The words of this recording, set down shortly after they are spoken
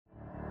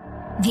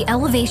The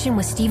Elevation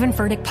with Stephen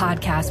Furtick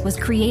podcast was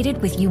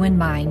created with you in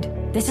mind.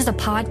 This is a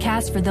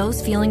podcast for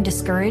those feeling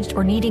discouraged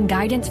or needing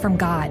guidance from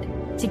God.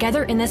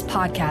 Together in this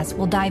podcast,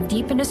 we'll dive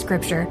deep into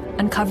scripture,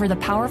 uncover the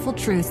powerful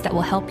truths that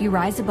will help you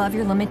rise above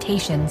your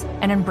limitations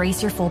and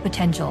embrace your full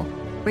potential.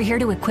 We're here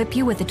to equip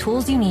you with the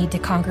tools you need to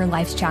conquer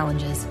life's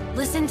challenges.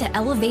 Listen to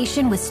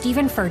Elevation with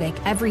Stephen Furtick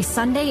every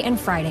Sunday and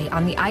Friday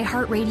on the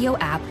iHeartRadio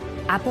app,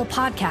 Apple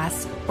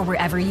Podcasts, or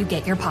wherever you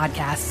get your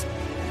podcasts.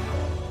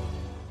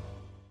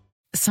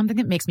 Something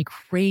that makes me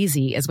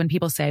crazy is when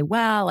people say,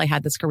 well, I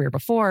had this career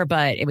before,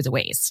 but it was a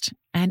waste.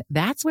 And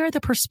that's where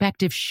the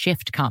perspective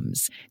shift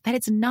comes, that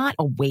it's not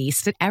a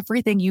waste, that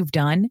everything you've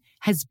done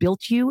has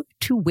built you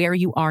to where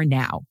you are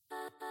now.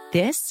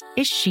 This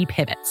is She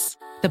Pivots,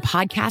 the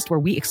podcast where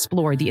we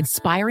explore the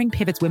inspiring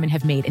pivots women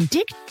have made and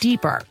dig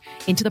deeper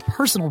into the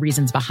personal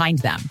reasons behind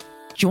them.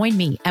 Join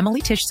me,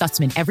 Emily Tish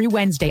Sussman, every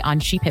Wednesday on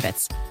She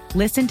Pivots.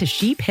 Listen to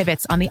She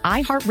Pivots on the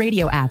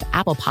iHeartRadio app,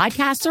 Apple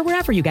Podcasts, or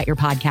wherever you get your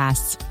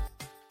podcasts.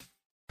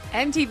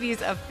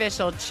 MTV's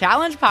official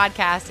Challenge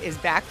podcast is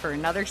back for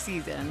another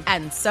season.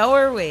 And so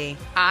are we.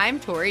 I'm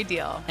Tori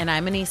Deal. And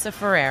I'm Anissa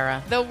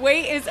Ferreira. The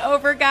wait is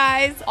over,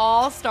 guys.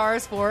 All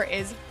Stars 4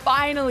 is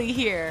finally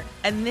here.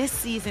 And this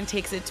season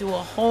takes it to a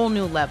whole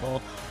new level.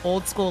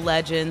 Old school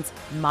legends,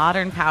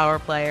 modern power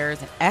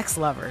players, and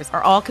ex-lovers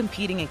are all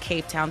competing in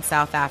Cape Town,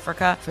 South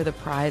Africa for the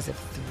prize of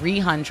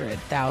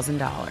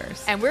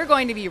 $300,000. And we're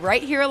going to be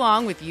right here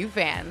along with you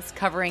fans,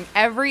 covering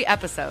every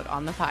episode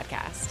on the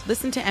podcast.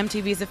 Listen to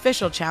MTV's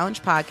official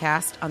Challenge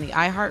podcast on the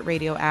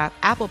iHeartRadio app,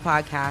 Apple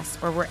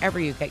Podcasts, or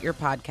wherever you get your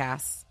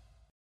podcasts.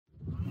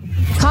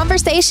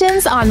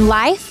 Conversations on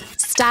life,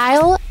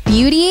 style,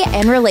 beauty,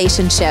 and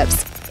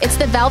relationships. It's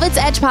the Velvet's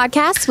Edge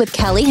podcast with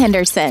Kelly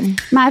Henderson.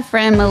 My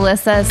friend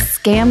Melissa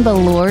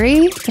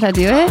Scambalori. Did I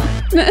do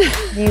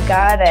it? You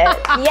got it.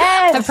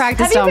 Yes. I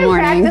practiced all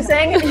morning.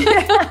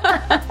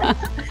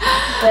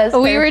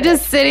 We were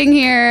just sitting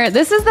here.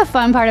 This is the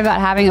fun part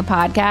about having a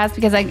podcast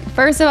because I,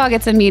 first of all,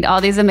 get to meet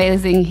all these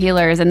amazing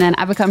healers and then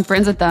I become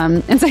friends with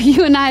them. And so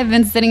you and I have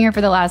been sitting here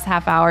for the last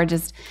half hour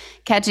just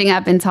catching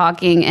up and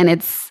talking. And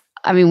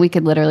we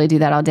could literally do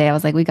that all day. I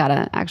was like, we got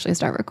to actually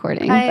start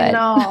recording. I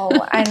know.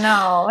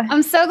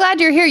 I'm so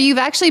glad you're here. You've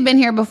actually been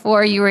here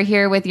before. You were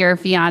here with your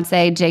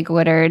fiance, Jake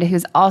Woodard,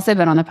 who's also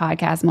been on the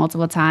podcast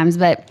multiple times.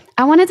 But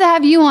I wanted to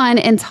have you on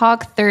and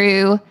talk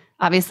through,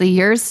 obviously,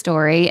 your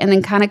story and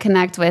then kind of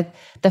connect with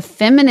the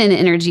feminine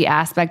energy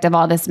aspect of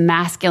all this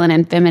masculine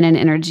and feminine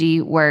energy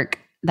work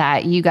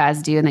that you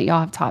guys do and that y'all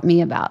have taught me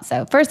about.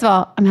 So first of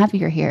all, I'm happy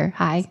you're here.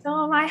 Hi.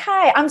 Oh my,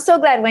 hi. I'm so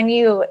glad when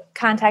you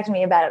contacted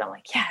me about it, I'm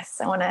like, yes,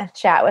 I want to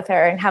chat with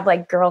her and have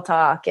like girl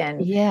talk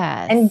and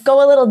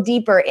go a little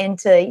deeper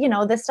into,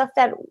 the stuff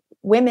that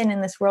women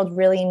in this world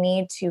really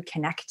need to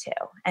connect to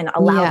and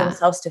allow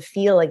themselves to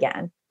feel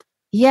again.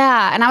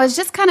 Yeah. And I was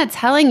just kind of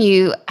telling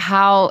you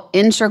how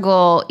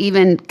integral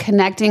even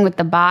connecting with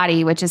the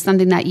body, which is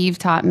something that you've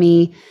taught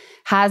me,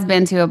 has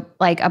been to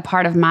a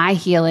part of my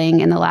healing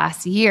in the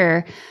last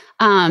year.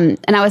 And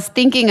I was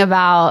thinking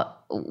about,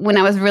 when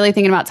I was really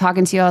thinking about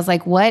talking to you, I was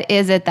like, what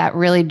is it that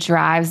really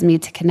drives me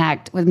to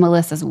connect with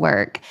Melissa's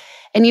work?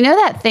 And you know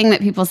that thing that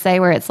people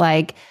say where it's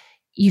like,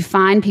 you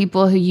find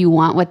people who you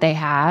want what they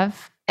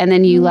have, and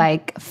then you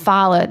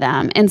follow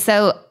them. And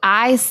so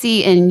I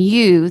see in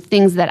you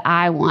things that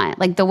I want,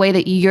 like the way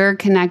that you're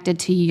connected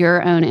to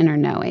your own inner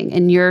knowing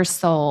and your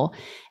soul.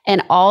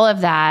 And all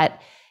of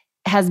that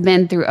has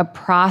been through a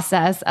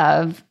process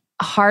of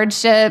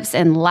hardships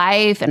and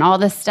life and all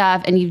this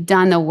stuff. And you've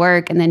done the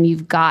work and then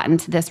you've gotten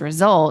to this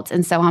result.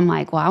 And so I'm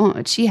like, well, I want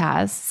what she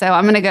has. So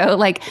I'm going to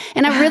go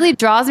and it really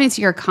draws me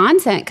to your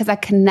content because I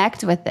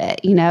connect with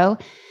it,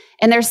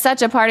 And there's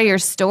such a part of your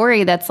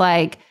story that's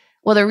like,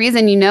 well, the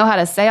reason you know how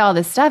to say all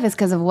this stuff is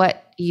because of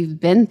what you've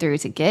been through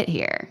to get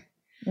here.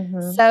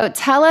 Mm-hmm. So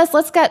tell us,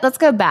 let's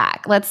go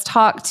back. Let's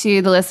talk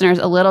to the listeners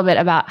a little bit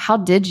about how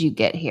did you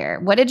get here?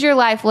 What did your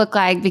life look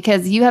like?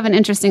 Because you have an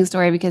interesting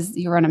story because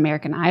you were on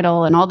American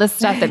Idol and all this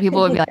stuff that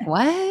people would be like,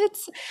 what?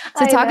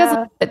 So talk us a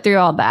little bit through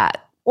all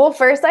that. Well,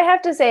 first I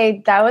have to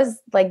say that was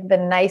the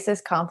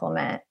nicest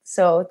compliment.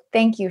 So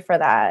thank you for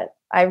that.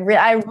 I will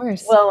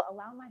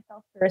allow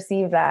myself to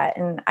receive that.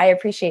 And I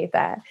appreciate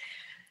that.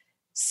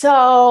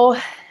 So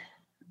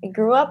I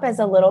grew up as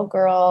a little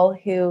girl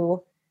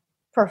who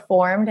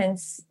performed and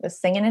was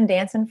singing and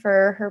dancing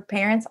for her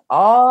parents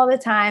all the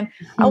time.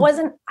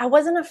 Mm-hmm. I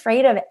wasn't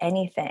afraid of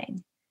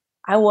anything.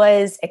 I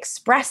was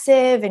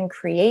expressive and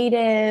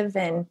creative.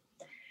 And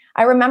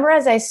I remember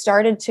as I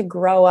started to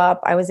grow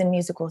up, I was in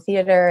musical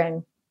theater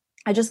and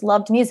I just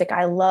loved music.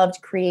 I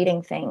loved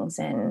creating things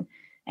and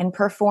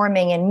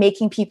performing and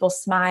making people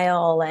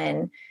smile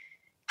and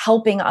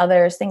helping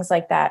others, things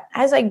like that.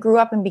 As I grew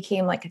up and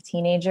became a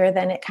teenager,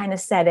 then it kind of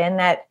set in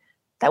that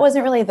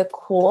wasn't really the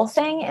cool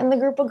thing in the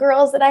group of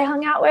girls that I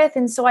hung out with.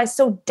 And so I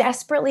so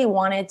desperately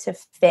wanted to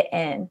fit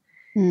in.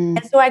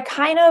 And so I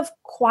kind of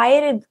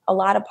quieted a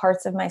lot of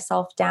parts of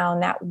myself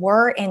down that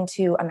were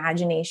into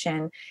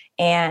imagination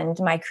and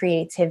my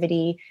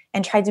creativity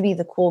and tried to be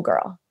the cool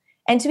girl.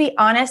 And to be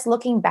honest,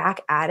 looking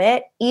back at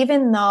it,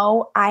 even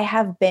though I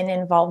have been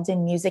involved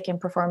in music and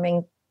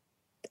performing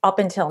up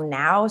until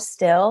now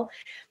still,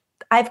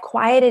 I've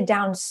quieted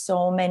down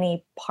so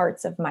many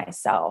parts of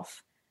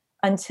myself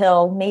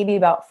until maybe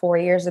about 4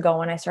 years ago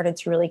when I started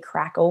to really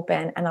crack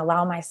open and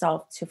allow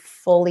myself to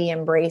fully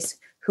embrace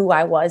who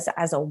I was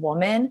as a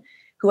woman,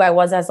 who I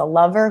was as a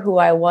lover, who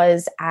I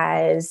was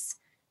as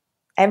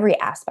every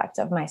aspect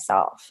of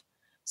myself.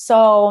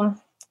 So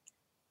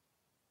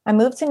I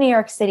moved to New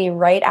York City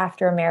right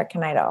after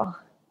American Idol.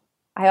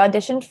 I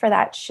auditioned for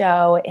that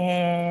show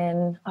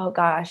in,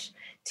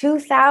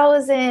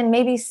 2000,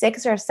 maybe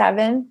 6 or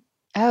 7.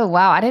 Oh,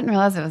 wow. I didn't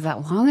realize it was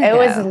that long ago.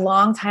 It was a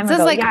long time ago. This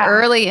is like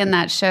early in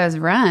that show's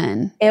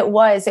run. It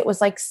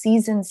was like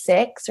season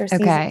 6 or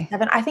season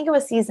 7. I think it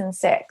was season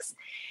 6.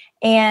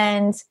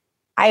 And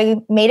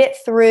I made it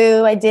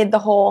through. I did the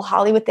whole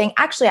Hollywood thing.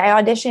 Actually,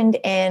 I auditioned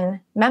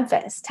in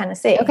Memphis,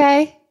 Tennessee.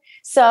 Okay.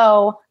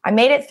 So I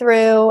made it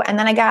through, and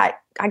then I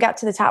got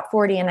to the top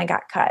 40 and I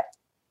got cut.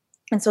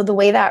 And so the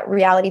way that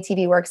reality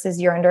TV works is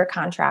you're under a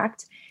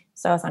contract.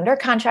 So I was under a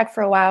contract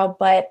for a while,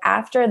 but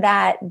after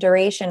that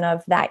duration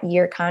of that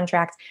year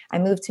contract, I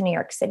moved to New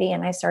York City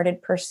and I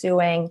started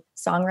pursuing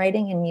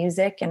songwriting and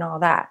music and all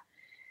that.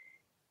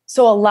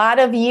 So a lot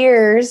of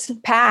years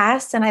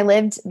passed and I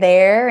lived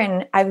there,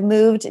 and I've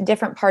moved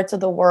different parts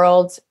of the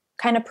world,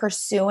 kind of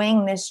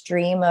pursuing this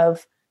dream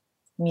of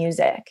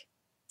music.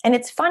 And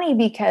it's funny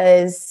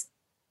because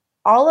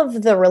all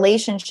of the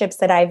relationships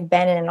that I've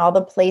been in and all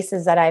the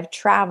places that I've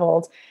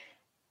traveled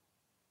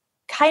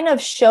kind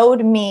of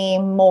showed me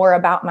more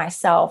about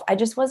myself. I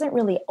just wasn't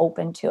really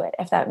open to it,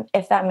 if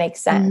that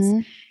makes sense. Mm-hmm.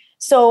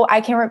 So I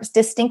can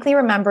distinctly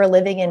remember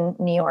living in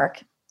New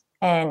York,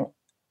 and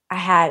I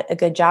had a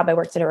good job. I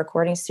worked at a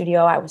recording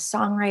studio. I was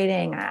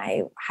songwriting.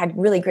 I had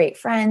really great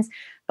friends,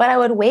 but I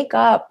would wake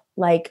up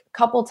like a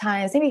couple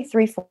times, maybe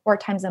 3-4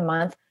 times a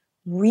month,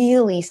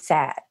 really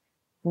sad,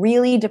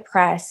 really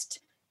depressed.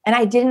 And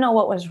I didn't know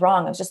what was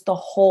wrong. It was just the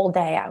whole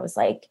day I was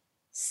like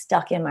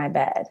stuck in my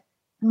bed.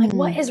 I'm like,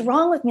 what is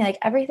wrong with me? Like,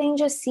 everything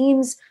just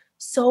seems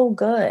so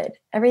good.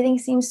 Everything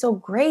seems so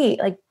great.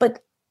 Like,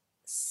 but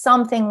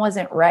something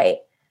wasn't right.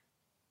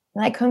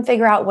 And I couldn't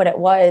figure out what it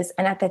was.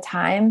 And at the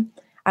time,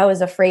 I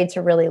was afraid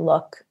to really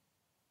look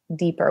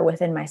deeper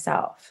within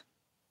myself.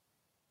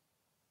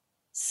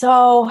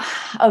 So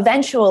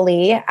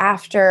eventually,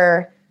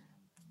 after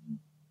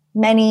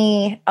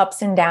many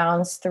ups and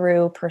downs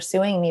through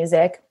pursuing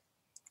music,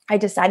 I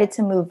decided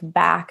to move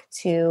back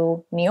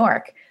to New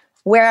York,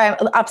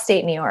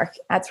 upstate New York.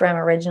 That's where I'm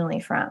originally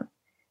from.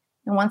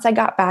 And once I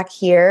got back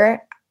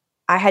here,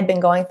 I had been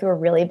going through a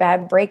really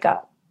bad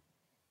breakup.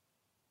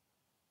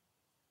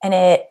 And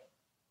it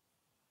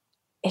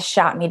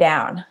shot me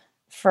down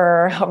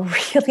for a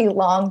really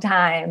long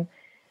time.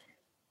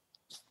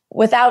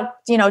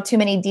 Without, too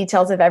many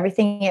details of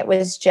everything, it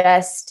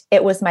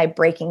was my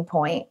breaking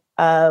point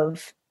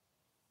of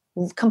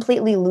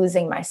completely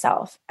losing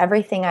myself.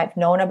 Everything I've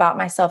known about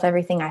myself,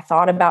 everything I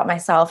thought about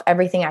myself,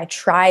 everything I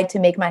tried to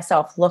make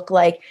myself look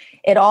like,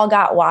 it all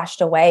got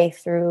washed away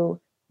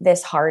through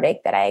this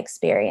heartache that I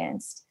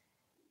experienced.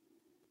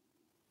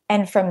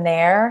 And from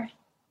there,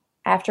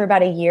 after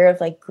about a year of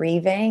like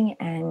grieving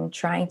and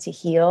trying to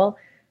heal,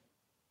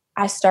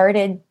 I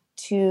started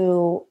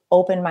to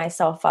open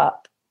myself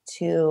up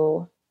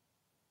to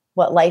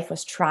what life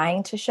was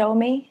trying to show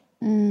me.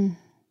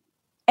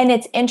 And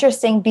it's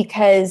interesting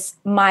because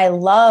my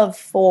love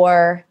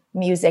for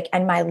music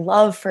and my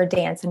love for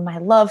dance and my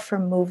love for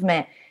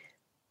movement,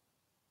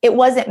 it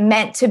wasn't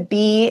meant to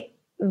be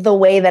the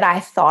way that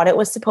I thought it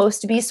was supposed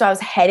to be. So I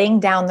was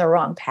heading down the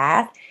wrong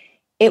path.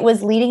 It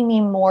was leading me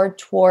more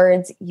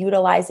towards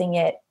utilizing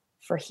it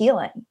for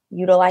healing,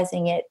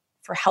 utilizing it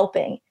for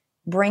helping,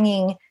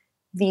 bringing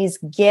these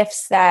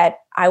gifts that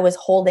I was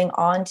holding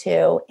on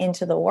to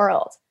into the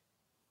world.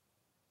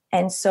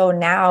 And so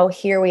now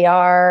here we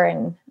are,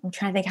 and I'm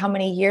trying to think how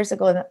many years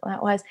ago that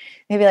was,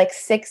 maybe like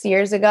 6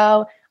 years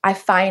ago, I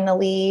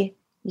finally,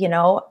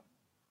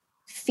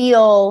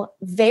 feel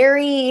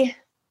very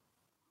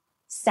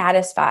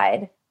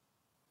satisfied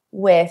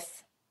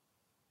with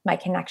my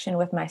connection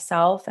with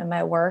myself and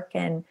my work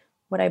and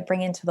what I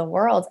bring into the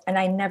world. And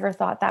I never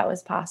thought that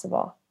was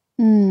possible.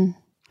 And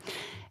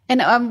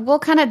we'll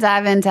kind of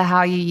dive into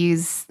how you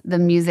use the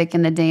music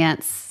and the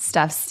dance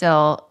stuff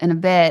still in a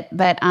bit.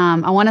 But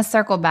I want to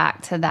circle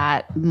back to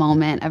that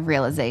moment of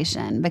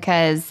realization,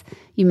 because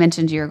you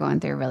mentioned you were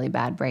going through a really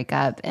bad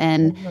breakup.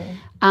 And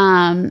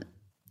I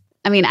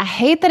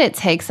hate that it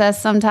takes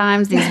us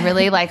sometimes these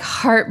really like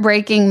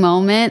heartbreaking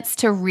moments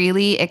to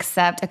really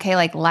accept, okay,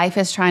 like life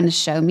is trying to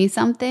show me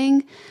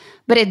something,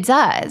 but it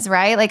does,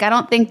 right? Like, I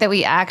don't think that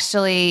we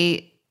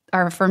actually,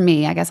 or for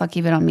me, I guess I'll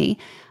keep it on me,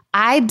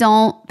 I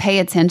don't pay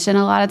attention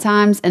a lot of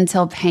times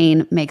until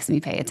pain makes me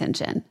pay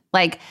attention.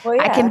 Like,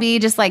 I can be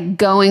just like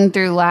going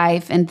through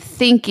life and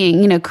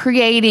thinking,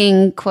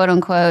 creating, quote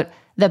unquote,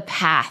 the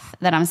path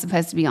that I'm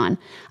supposed to be on.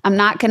 I'm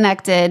not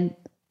connected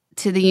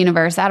to the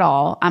universe at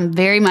all. I'm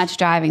very much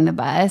driving the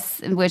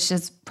bus, which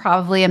is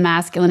probably a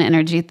masculine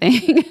energy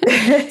thing.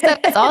 So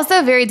it's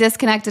also very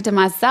disconnected to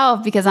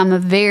myself because I'm a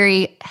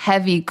very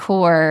heavy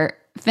core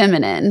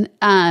feminine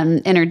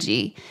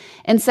energy.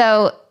 And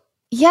so,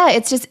 yeah,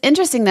 it's just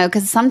interesting though,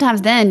 because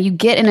sometimes then you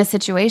get in a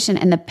situation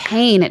and the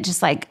pain, it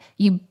just like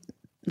you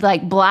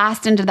like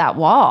blast into that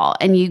wall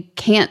and you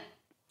can't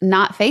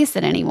not face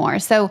it anymore.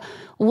 So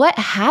what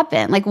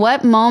happened? Like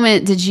what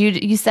moment did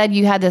you said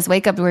you had this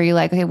wake up where you're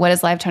like, okay, what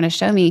is life trying to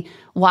show me?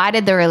 Why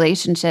did the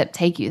relationship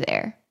take you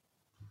there?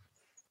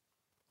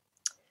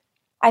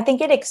 I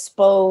think it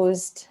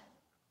exposed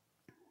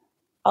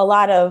a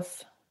lot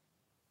of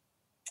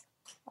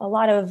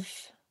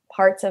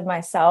parts of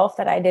myself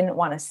that I didn't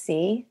want to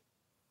see.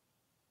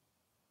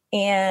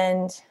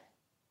 And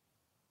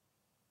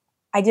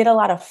I did a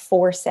lot of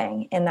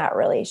forcing in that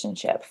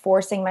relationship,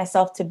 forcing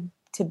myself to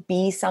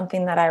be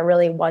something that I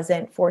really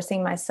wasn't,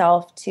 forcing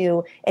myself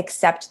to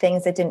accept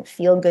things that didn't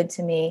feel good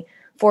to me,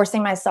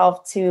 forcing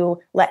myself to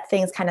let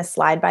things kind of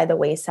slide by the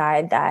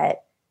wayside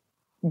that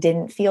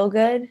didn't feel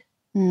good.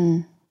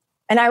 And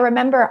I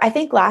remember, I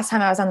think last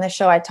time I was on this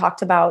show, I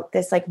talked about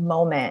this like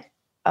moment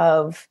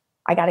of,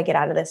 I got to get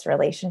out of this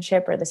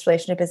relationship, or this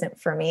relationship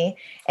isn't for me.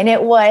 And I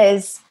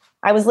was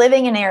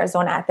living in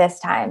Arizona at this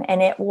time,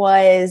 and it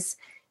was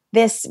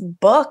this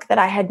book that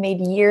I had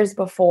made years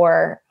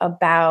before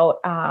about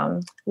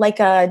like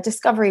a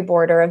discovery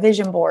board or a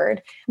vision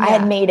board. Yeah. I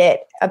had made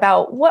it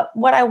about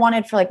what I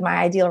wanted for like my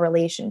ideal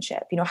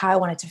relationship, you know, how I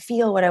wanted to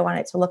feel, what I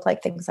wanted to look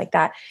like, things like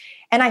that.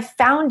 And I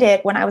found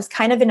it when I was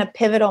kind of in a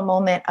pivotal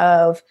moment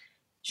of,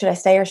 should I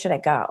stay or should I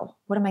go?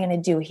 What am I going to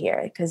do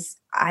here? Because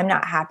I'm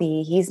not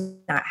happy. He's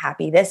not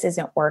happy. This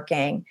isn't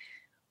working.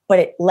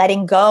 But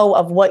letting go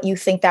of what you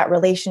think that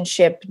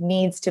relationship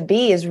needs to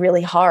be is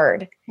really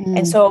hard. Mm-hmm.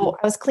 And so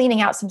I was cleaning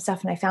out some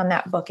stuff and I found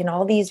that book, and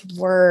all these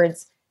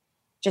words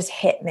just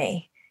hit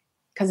me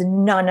because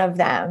none of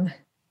them,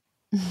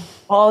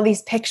 all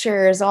these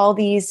pictures, all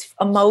these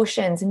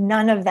emotions,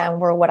 none of them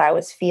were what I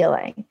was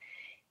feeling.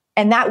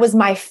 And that was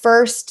my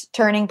first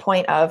turning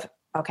point of,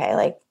 okay,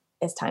 like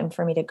it's time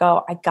for me to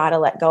go. I got to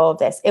let go of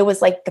this. It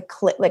was like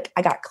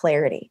I got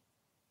clarity.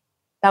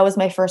 That was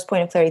my first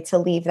point of clarity, to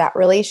leave that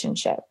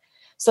relationship.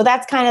 So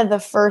that's kind of the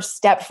first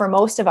step for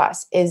most of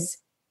us, is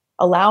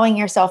allowing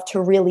yourself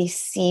to really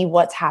see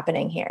what's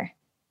happening here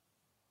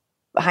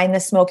behind the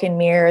smoke and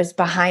mirrors,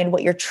 behind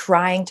what you're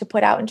trying to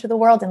put out into the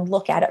world, and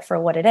look at it for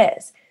what it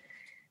is.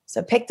 So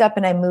I picked up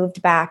and I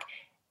moved back.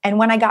 And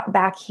when I got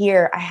back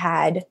here, I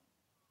had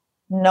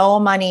no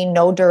money,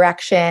 no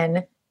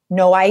direction,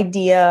 no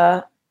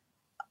idea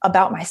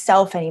about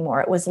myself anymore.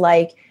 It was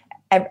like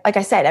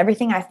I said,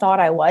 everything I thought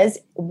I was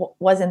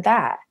wasn't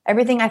that.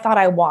 Everything I thought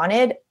I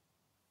wanted,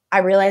 I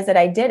realized that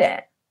I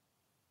didn't.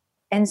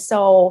 And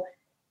so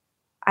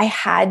I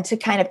had to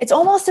kind of, it's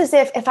almost as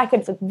if I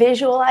could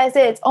visualize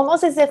it, it's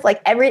almost as if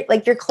like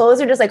your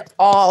clothes are just like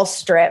all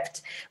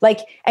stripped, like,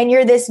 and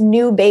you're this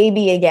new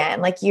baby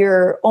again. Like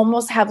you're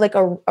almost have like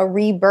a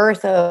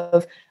rebirth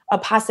of a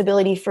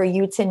possibility for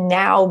you to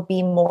now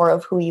be more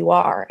of who you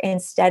are,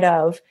 instead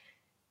of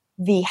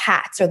the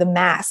hats or the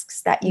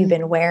masks that you've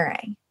been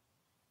wearing.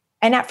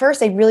 And at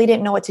first I really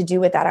didn't know what to do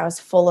with that. I was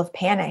full of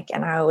panic,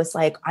 and I was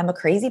like, I'm a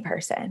crazy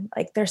person.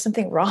 Like there's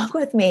something wrong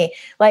with me.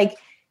 Like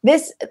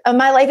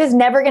my life is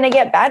never going to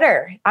get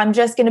better. I'm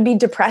just going to be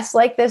depressed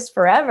like this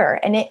forever.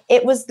 And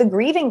it was the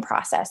grieving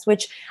process,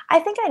 which I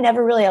think I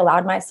never really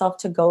allowed myself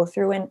to go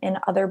through in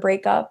other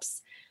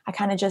breakups. I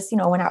kind of just,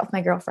 went out with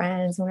my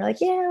girlfriends and we're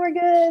like, yeah, we're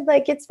good.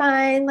 Like, it's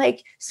fine.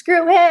 Like,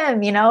 screw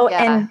him,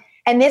 Yeah.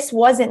 And this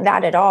wasn't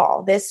that at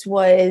all. This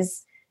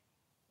was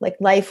like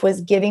life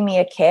was giving me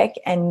a kick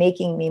and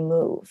making me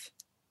move.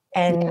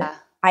 And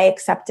I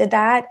accepted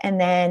that. And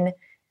then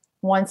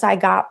once I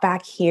got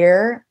back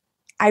here,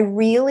 at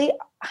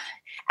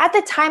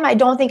the time, I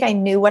don't think I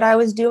knew what I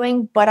was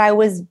doing, but I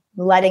was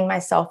letting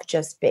myself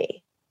just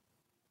be.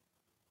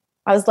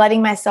 I was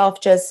letting myself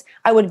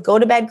I would go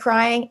to bed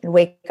crying and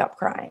wake up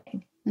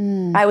crying.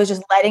 I was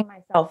just letting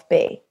myself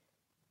be.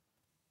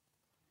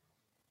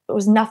 There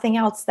was nothing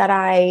else that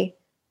I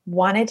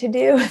wanted to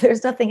do.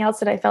 There's nothing else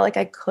that I felt like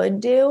I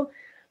could do.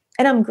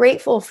 And I'm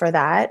grateful for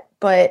that,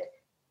 but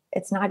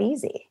it's not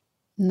easy.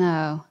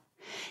 No.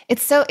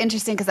 It's so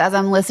interesting because as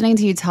I'm listening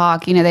to you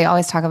talk, they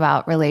always talk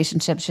about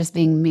relationships just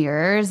being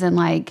mirrors. And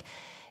like,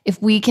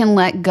 if we can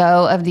let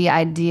go of the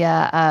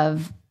idea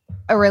of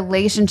a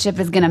relationship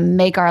is going to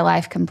make our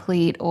life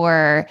complete,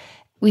 or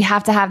we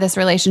have to have this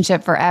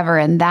relationship forever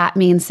and that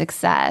means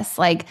success.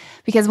 Like,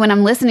 because when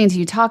I'm listening to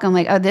you talk, I'm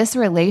like, oh, this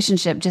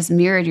relationship just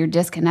mirrored your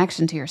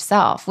disconnection to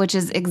yourself, which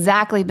has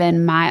exactly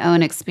been my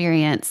own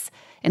experience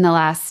in the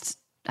last,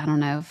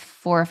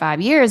 4 or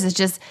 5 years. Is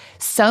just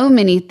so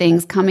many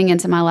things coming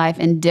into my life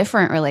in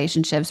different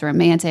relationships,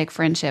 romantic,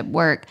 friendship,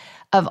 work,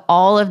 of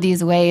all of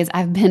these ways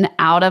I've been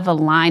out of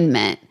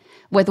alignment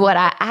with what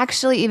I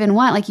actually even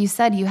want. Like you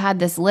said, you had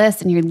this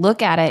list and you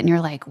look at it and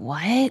you're like,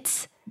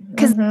 what?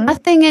 Because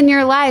nothing in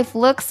your life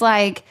looks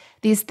like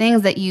these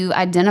things that you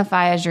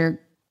identify as your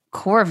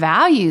core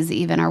values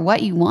even, or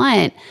what you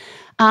want.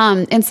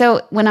 And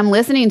so when I'm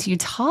listening to you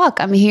talk,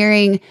 I'm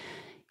hearing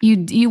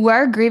you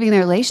were grieving the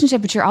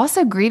relationship, but you're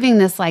also grieving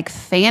this like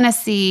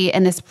fantasy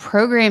and this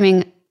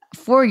programming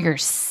for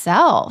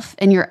yourself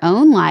in your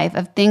own life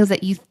of things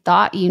that you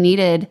thought you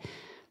needed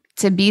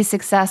to be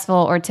successful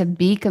or to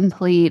be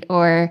complete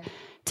or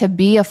to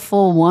be a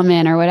full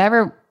woman or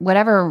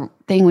whatever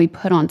thing we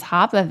put on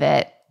top of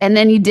it. And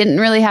then you didn't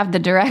really have the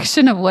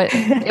direction of what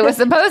it was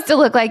supposed to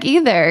look like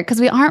either,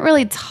 because we aren't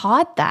really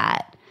taught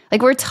that.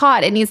 Like, we're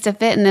taught it needs to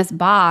fit in this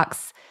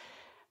box,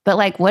 but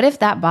like, what if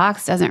that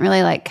box doesn't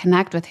really like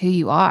connect with who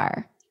you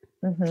are?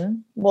 Mm-hmm.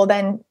 Well,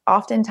 then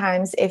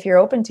oftentimes if you're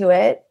open to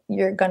it,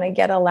 you're going to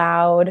get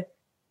allowed.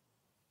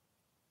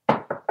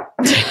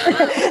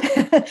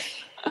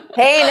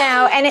 Hey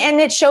now. And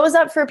it shows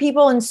up for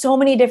people in so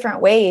many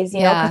different ways,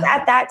 you know, because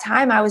at that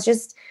time I was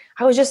just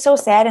so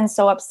sad and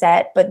so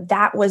upset, but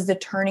that was the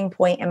turning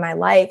point in my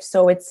life.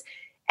 So it's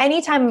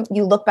anytime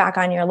you look back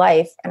on your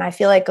life, and I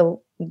feel like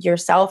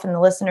yourself and the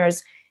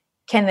listeners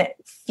can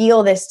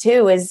feel this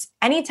too, is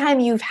anytime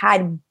you've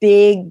had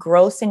big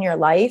growths in your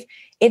life,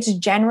 it's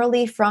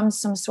generally from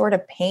some sort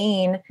of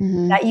pain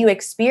that you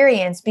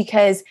experience,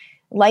 because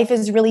life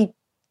is really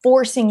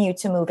forcing you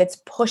to move.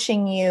 It's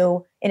pushing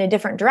you in a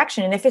different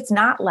direction. And if it's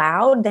not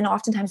loud, then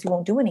oftentimes you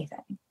won't do anything.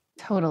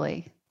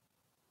 Totally.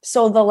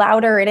 So the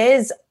louder it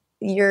is,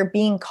 you're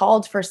being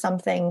called for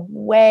something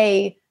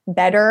way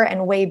better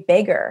and way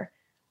bigger.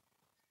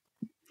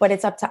 But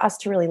it's up to us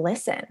to really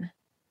listen.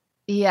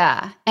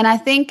 Yeah. And I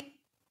think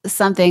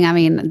something, I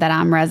mean, that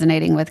I'm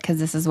resonating with, because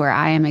this is where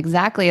I am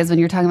exactly, is when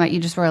you're talking about you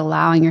just were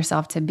allowing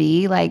yourself to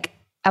be. Like,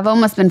 I've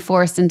almost been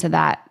forced into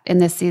that in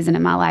this season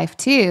in my life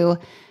too.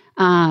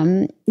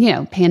 You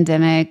know,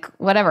 pandemic,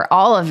 whatever,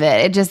 all of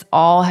it. It just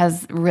all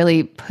has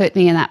really put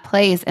me in that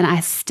place. And I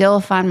still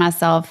find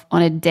myself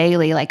on a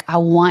daily, like, I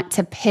want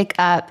to pick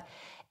up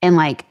and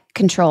like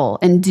control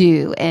and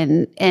do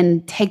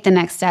and take the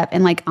next step.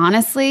 And like,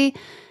 honestly,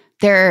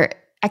 I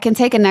can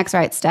take a next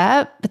right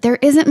step, but there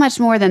isn't much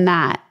more than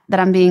that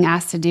I'm being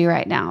asked to do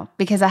right now,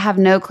 because I have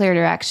no clear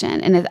direction.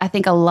 And I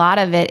think a lot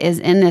of it is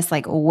in this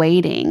like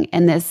waiting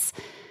and this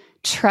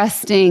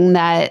trusting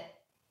that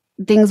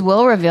things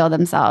will reveal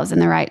themselves in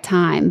the right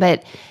time,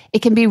 but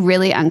it can be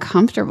really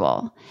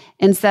uncomfortable.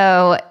 And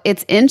so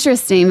it's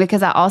interesting,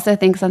 because I also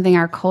think something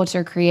our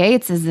culture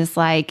creates is this,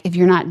 like, if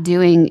you're not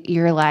doing,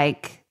 you're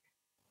like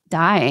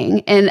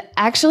dying. And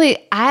I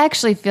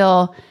actually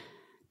feel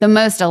the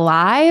most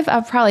alive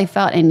I've probably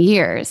felt in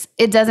years.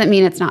 It doesn't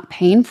mean it's not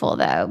painful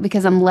though,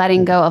 because I'm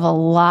letting go of a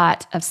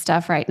lot of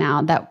stuff right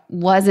now that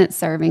wasn't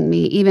serving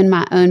me, even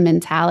my own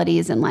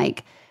mentalities and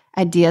like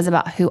ideas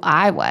about who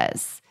I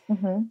was.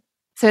 Mm-hmm.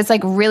 So it's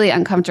like really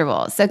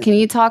uncomfortable. So can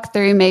you talk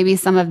through maybe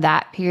some of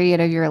that period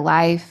of your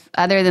life,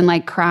 other than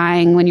like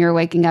crying when you were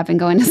waking up and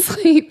going to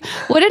sleep?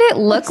 What did it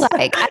look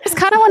like? I just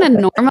kind of want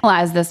to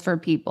normalize this for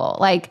people,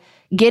 like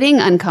getting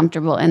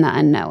uncomfortable in the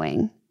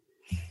unknowing.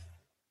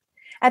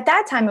 At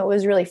that time, it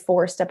was really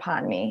forced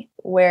upon me,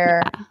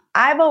 where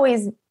I've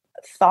always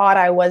thought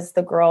I was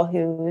the girl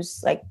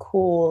who's like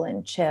cool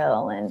and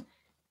chill, and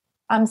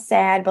I'm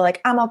sad, but like,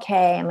 I'm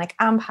okay. And like,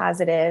 I'm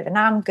positive and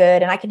I'm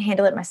good and I can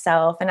handle it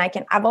myself. And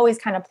I've always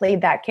kind of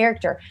played that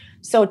character.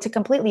 So to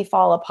completely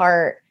fall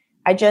apart,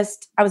 I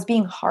was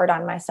being hard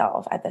on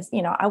myself at this,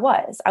 you know, I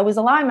was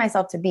allowing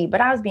myself to be,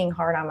 but I was being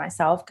hard on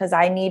myself because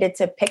I needed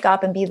to pick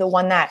up and be the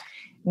one that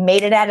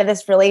made it out of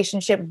this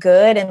relationship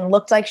good and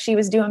looked like she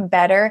was doing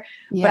better.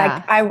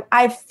 Yeah. But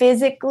I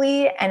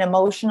physically and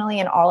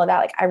emotionally and all of that,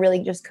 like, I really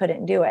just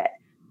couldn't do it.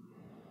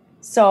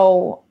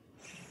 So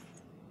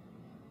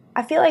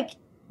I feel like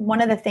one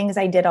of the things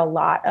I did a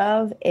lot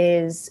of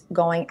is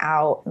going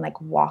out and like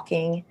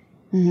walking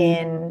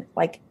in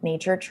like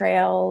nature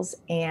trails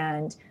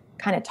and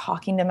kind of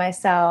talking to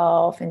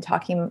myself and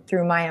talking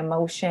through my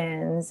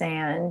emotions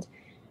and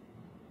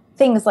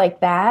things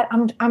like that.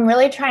 I'm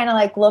really trying to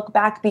like look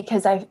back,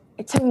 because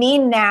to me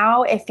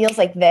now it feels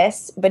like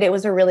this, but it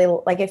was a really,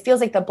 like, it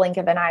feels like the blink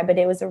of an eye, but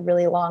it was a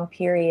really long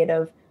period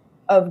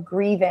of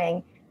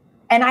grieving.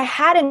 And I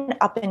had an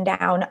up and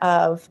down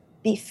of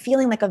be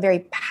feeling like a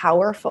very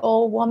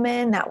powerful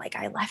woman, that like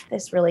I left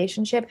this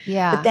relationship,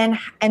 but then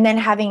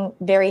having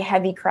very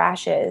heavy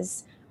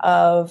crashes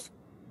of,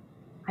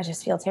 I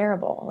just feel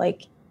terrible.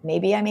 Like,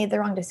 maybe I made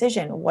the wrong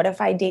decision. What if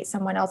I date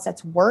someone else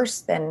that's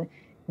worse than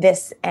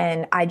this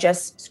and I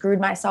just screwed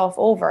myself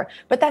over?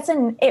 But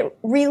it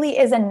really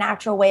is a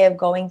natural way of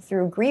going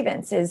through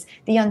grievances.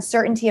 The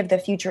uncertainty of the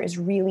future is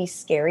really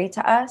scary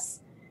to us.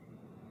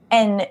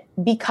 And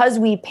because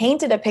we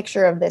painted a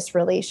picture of this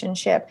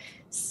relationship,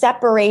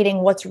 separating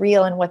what's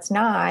real and what's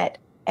not,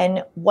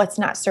 and what's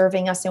not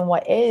serving us and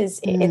what is,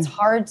 it's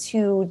hard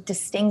to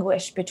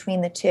distinguish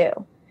between the two.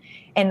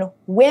 And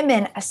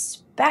women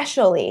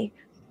especially,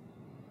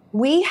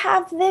 we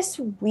have this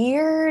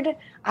weird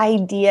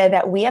idea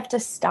that we have to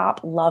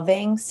stop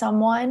loving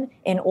someone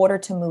in order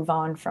to move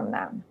on from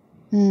them.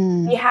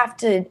 We have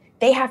to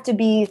They have to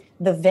be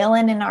the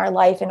villain in our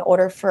life in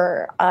order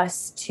for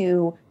us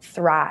to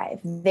thrive.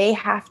 They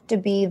have to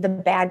be the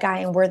bad guy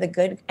and we're the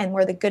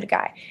good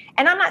guy.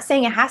 And I'm not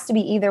saying it has to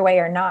be either way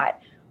or not,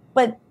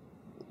 but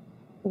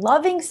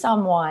loving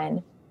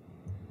someone,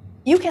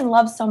 you can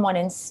love someone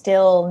and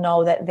still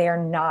know that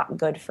they're not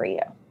good for you.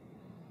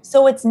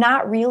 So it's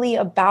not really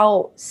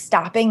about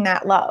stopping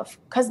that love,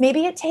 because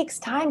maybe it takes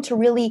time to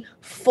really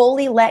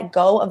fully let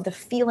go of the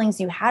feelings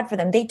you had for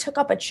them. They took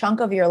up a chunk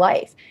of your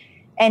life.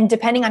 And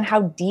depending on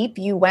how deep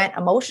you went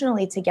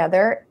emotionally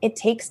together, it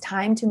takes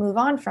time to move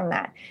on from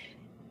that.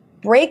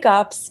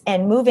 Breakups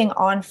and moving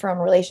on from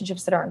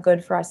relationships that aren't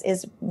good for us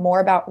is more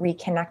about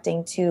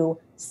reconnecting to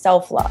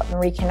self-love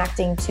and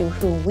reconnecting to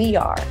who we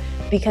are.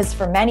 Because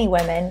for many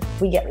women,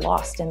 we get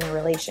lost in the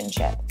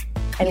relationship.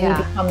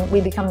 And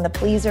we become the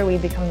pleaser, we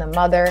become the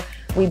mother,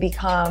 we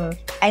become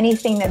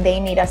anything that they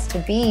need us to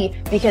be,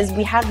 because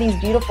we have these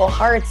beautiful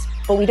hearts,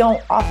 but we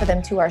don't offer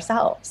them to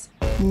ourselves.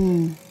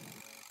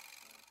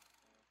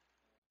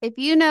 If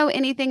you know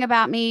anything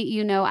about me,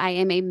 you know I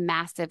am a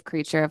massive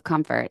creature of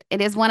comfort. It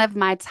is one of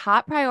my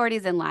top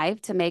priorities in life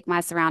to make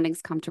my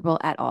surroundings comfortable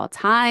at all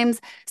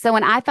times. So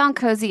when I found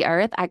Cozy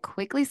Earth, I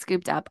quickly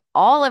scooped up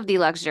all of the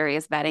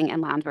luxurious bedding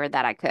and loungewear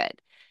that I could.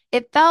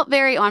 It felt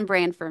very on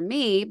brand for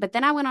me, but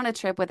then I went on a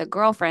trip with a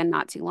girlfriend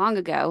not too long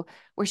ago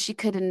where she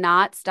could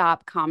not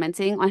stop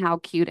commenting on how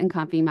cute and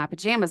comfy my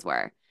pajamas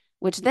were,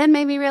 which then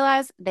made me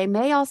realize they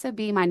may also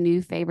be my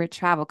new favorite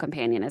travel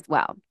companion as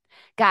well.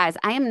 Guys,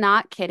 I am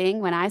not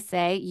kidding when I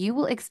say you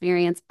will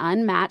experience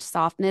unmatched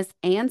softness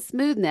and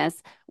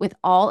smoothness with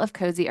all of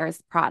Cozy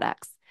Earth's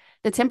products.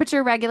 The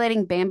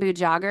temperature-regulating bamboo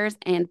joggers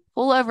and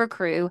pullover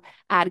crew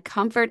add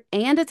comfort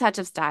and a touch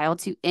of style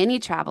to any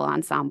travel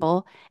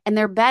ensemble, and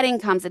their bedding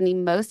comes in the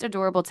most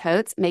adorable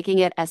totes, making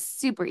it a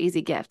super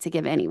easy gift to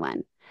give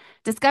anyone.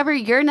 Discover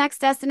your next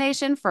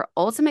destination for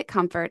ultimate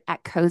comfort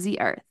at Cozy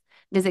Earth.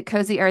 Visit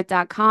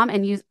CozyEarth.com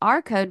and use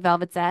our code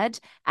Velvet's Edge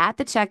at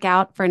the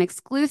checkout for an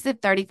exclusive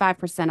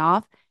 35%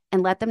 off,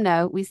 and let them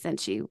know we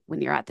sent you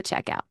when you're at the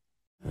checkout.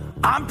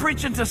 I'm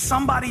preaching to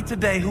somebody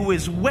today who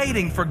is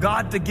waiting for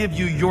God to give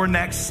you your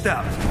next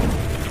step,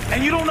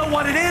 and you don't know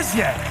what it is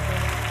yet.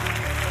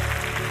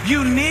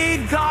 You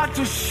need God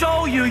to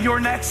show you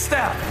your next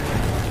step,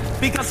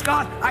 because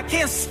God, I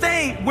can't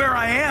stay where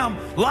I am,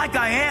 like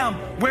I am,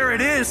 where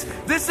it is.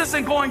 This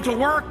isn't going to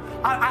work.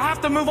 I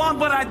have to move on,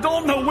 but I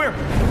don't know where.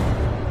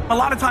 A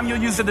lot of time you'll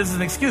use it as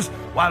an excuse.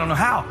 Well, I don't know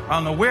how. I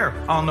don't know where.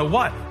 I don't know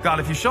what. God,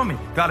 if you show me.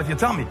 God, if you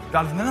tell me.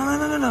 God, if...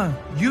 No.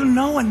 You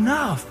know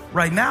enough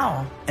right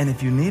now. And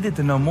if you needed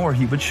to know more,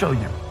 he would show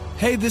you.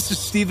 Hey, this is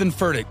Stephen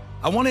Furtick.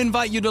 I want to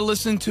invite you to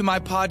listen to my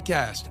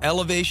podcast,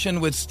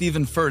 Elevation with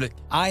Stephen Furtick.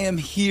 I am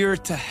here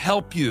to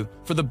help you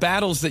for the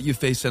battles that you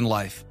face in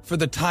life, for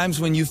the times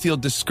when you feel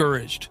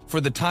discouraged,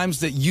 for the times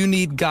that you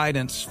need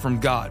guidance from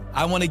God.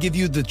 I want to give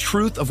you the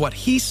truth of what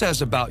he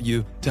says about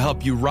you to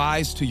help you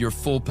rise to your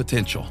full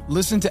potential.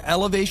 Listen to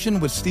Elevation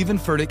with Stephen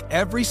Furtick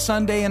every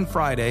Sunday and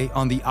Friday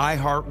on the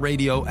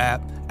iHeartRadio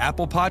app,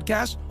 Apple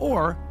Podcasts,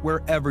 or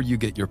wherever you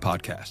get your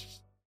podcasts.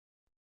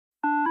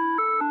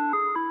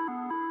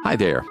 Hi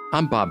there,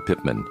 I'm Bob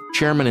Pittman,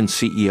 Chairman and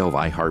CEO of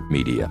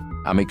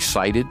iHeartMedia. I'm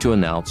excited to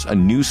announce a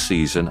new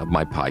season of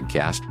my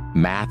podcast,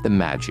 Math and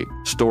Magic,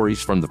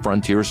 Stories from the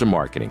Frontiers of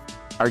Marketing.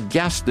 Our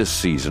guests this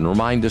season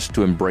remind us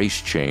to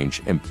embrace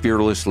change and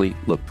fearlessly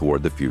look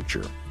toward the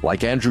future.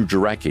 Like Andrew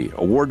Jarecki,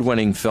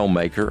 award-winning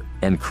filmmaker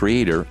and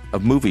creator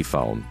of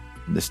Moviefone.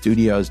 The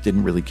studios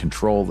didn't really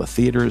control the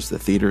theaters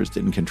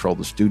didn't control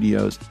the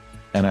studios.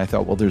 And I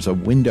thought, well, there's a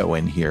window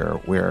in here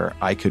where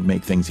I could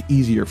make things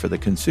easier for the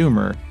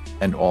consumer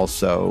and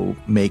also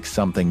make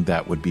something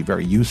that would be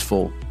very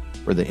useful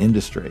for the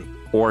industry.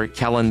 Or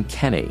Kellen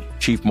Kenny,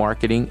 Chief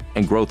Marketing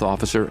and Growth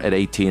Officer at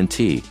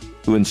AT&T,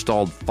 who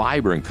installed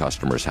fiber in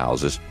customers'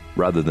 houses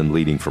rather than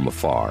leading from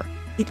afar.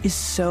 It is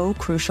so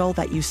crucial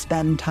that you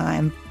spend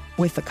time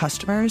with the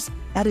customers.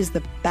 That is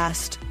the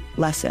best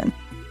lesson.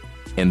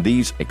 In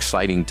these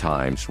exciting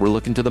times, we're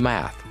looking to the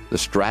math, the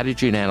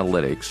strategy and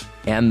analytics,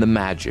 and the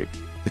magic,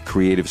 the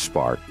creative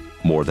spark,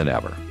 more than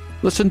ever.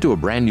 Listen to a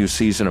brand new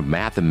season of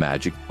Math and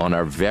Magic on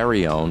our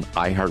very own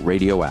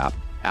iHeartRadio app,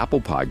 Apple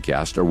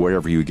Podcast, or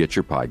wherever you get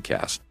your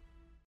podcast.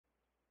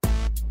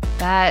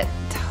 That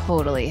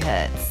totally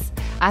hits.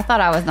 I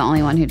thought I was the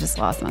only one who just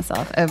lost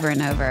myself over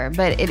and over,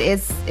 but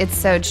it's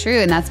so true.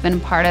 And that's been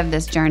part of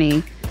this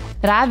journey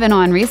that I've been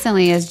on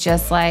recently, is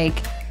just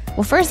like,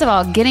 well, first of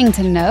all, getting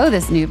to know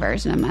this new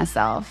version of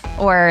myself,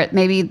 or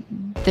maybe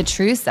the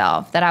true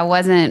self that I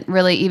wasn't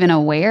really even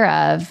aware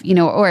of,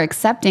 or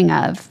accepting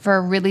of for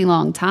a really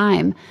long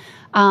time.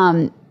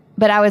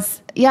 But I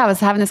was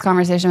having this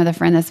conversation with a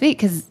friend this week,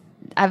 because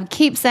I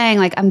keep saying,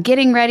 like, I'm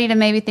getting ready to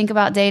maybe think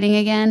about dating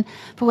again.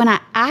 But when I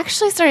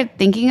actually started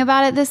thinking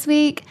about it this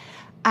week,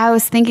 I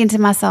was thinking to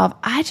myself,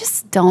 I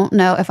just don't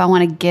know if I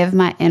want to give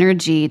my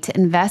energy to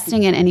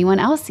investing in anyone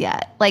else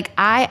yet. Like,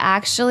 I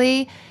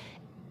actually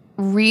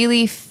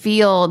really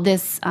feel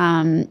this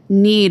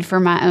need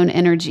for my own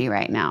energy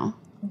right now.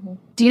 Mm-hmm.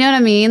 Do you know what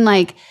I mean?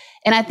 Like,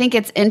 And I think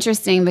it's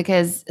interesting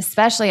because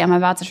especially I'm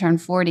about to turn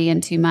 40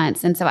 in 2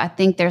 months. And so I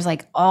think there's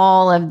like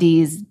all of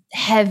these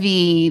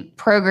heavy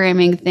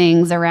programming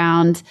things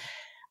around,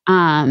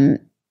 the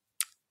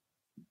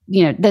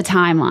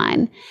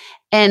timeline.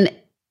 And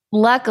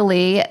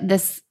luckily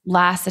this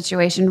last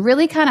situation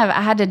really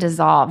I had to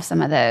dissolve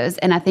some of those.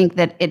 And I think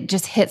that it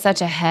just hit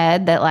such a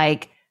head that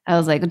like, I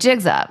was like,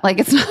 jig's up. Like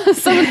it's not,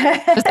 just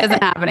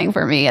isn't happening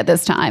for me at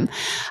this time.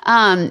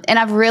 And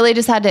I've really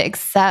just had to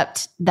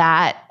accept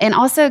that and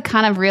also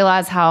kind of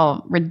realize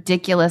how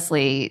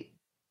ridiculously,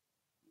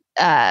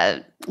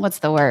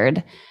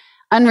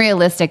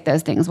 unrealistic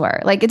those things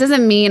were. Like, it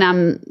doesn't mean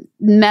I'm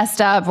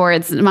messed up or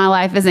my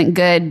life isn't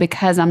good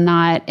because I'm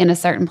not in a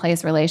certain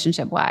place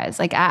relationship wise.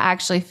 Like I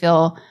actually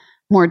feel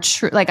more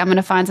true. Like I'm going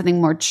to find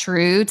something more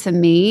true to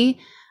me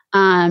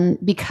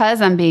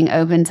because I'm being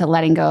open to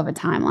letting go of a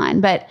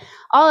timeline. But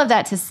all of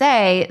that to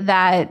say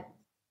that,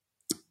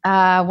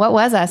 what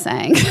was I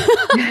saying?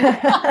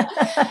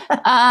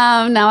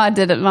 Now I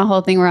did my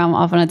whole thing where I'm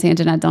off on a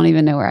tangent. I don't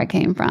even know where I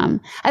came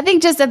from. I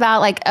think just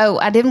about like,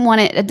 I didn't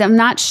want it. I'm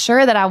not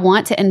sure that I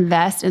want to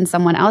invest in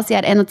someone else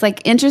yet. And it's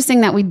like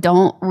interesting that we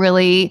don't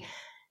really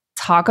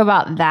talk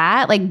about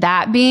that, like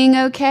that being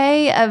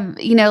okay.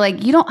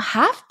 Like you don't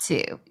have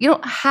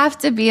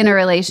to be in a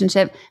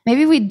relationship.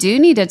 Maybe we do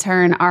need to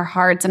turn our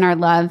hearts and our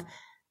love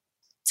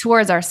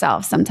towards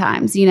ourselves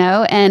sometimes,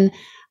 and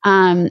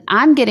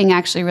I'm getting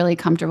actually really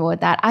comfortable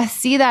with that. I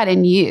see that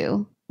in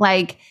you,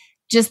 like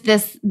just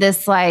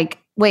this like,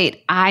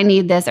 wait, I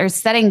need this, or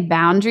setting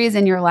boundaries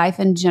in your life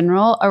in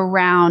general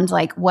around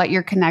like what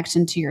your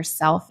connection to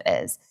yourself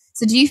is.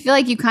 So do you feel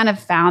like you kind of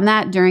found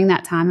that during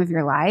that time of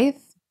your life?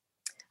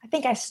 I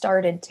think I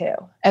started to.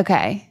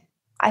 Okay.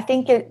 I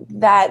think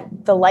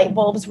that the light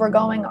bulbs were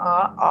going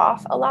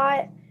off a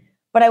lot,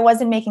 but I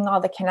wasn't making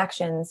all the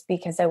connections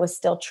because I was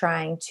still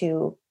trying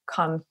to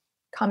come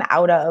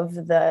out of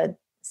the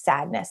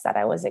sadness that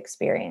I was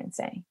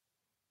experiencing.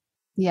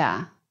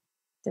 Yeah.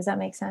 Does that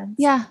make sense?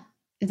 Yeah,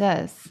 it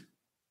does.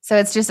 So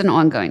it's just an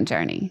ongoing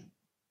journey.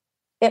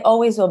 It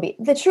always will be.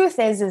 The truth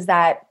is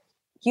that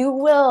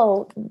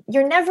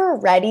you're never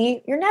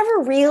ready. You're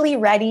never really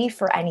ready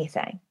for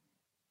anything.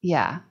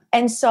 Yeah.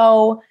 And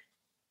so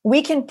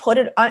we can put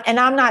it on, and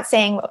I'm not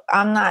saying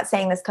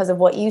this because of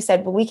what you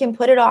said, but we can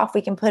put it off.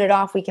 We can put it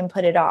off. We can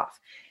put it off.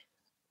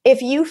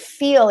 If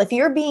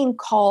you're being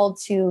called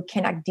to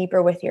connect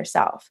deeper with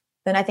yourself,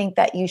 then I think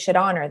that you should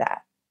honor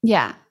that.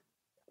 Yeah.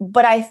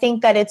 But I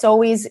think that it's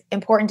always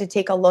important to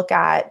take a look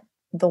at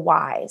the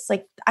whys.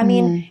 Like, I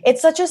mean,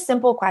 it's such a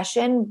simple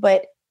question,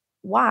 but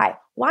why?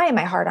 Why am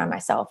I hard on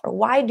myself? Or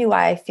why do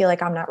I feel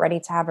like I'm not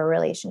ready to have a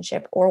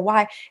relationship? Or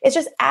why? It's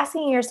just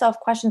asking yourself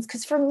questions.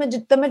 Because for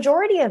the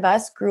majority of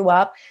us grew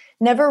up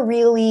never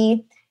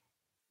really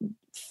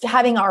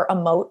having our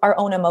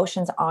own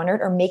emotions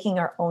honored or making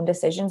our own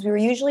decisions. We were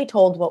usually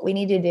told what we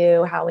need to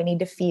do, how we need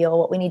to feel,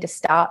 what we need to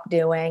stop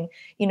doing,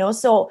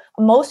 So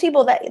most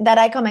people that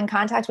I come in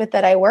contact with,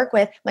 that I work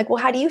with, like,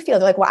 well, how do you feel?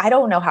 They're like, well, I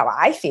don't know how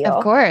I feel.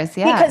 Of course.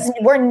 Yeah. Because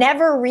we're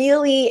never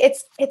really,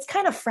 it's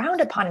kind of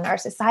frowned upon in our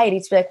society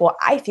to be like, well,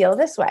 I feel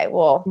this way.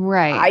 Well,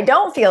 right. I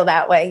don't feel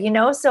that way,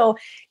 So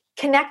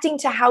connecting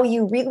to how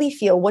you really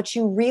feel, what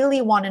you really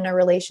want in a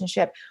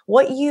relationship,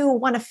 what you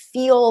want to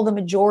feel the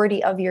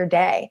majority of your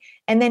day,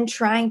 and then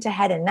trying to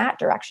head in that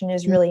direction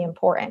is really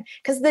important,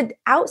 because the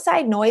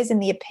outside noise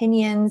and the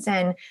opinions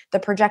and the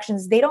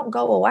projections, they don't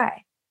go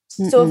away.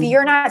 So if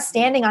you're not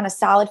standing on a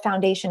solid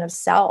foundation of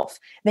self,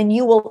 then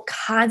you will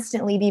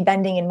constantly be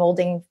bending and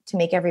molding to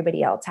make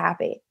everybody else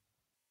happy.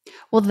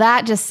 Well,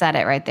 that just said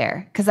it right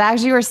there. Because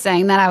as you were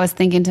saying that, I was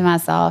thinking to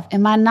myself,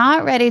 am I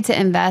not ready to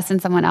invest in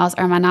someone else,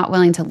 or am I not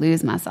willing to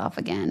lose myself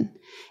again?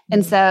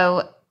 And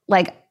so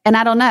and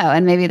I don't know.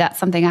 And maybe that's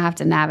something I have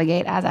to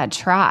navigate as I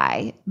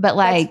try.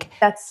 But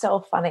that's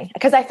so funny,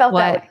 because I felt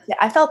that way.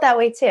 I felt that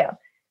way too.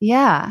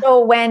 Yeah.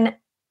 So when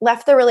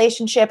left the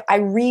relationship, I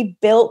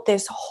rebuilt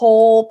this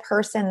whole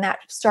person that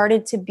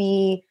started to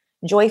be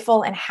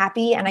joyful and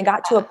happy. And I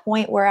got to a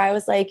point where I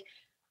was like,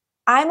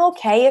 I'm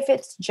okay if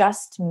it's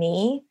just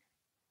me.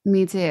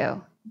 Me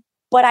too.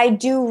 But I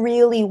do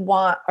really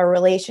want a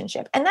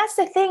relationship. And that's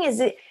the thing, is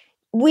that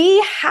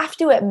we have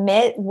to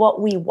admit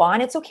what we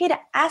want. It's okay to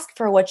ask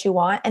for what you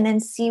want and then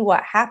see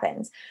what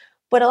happens.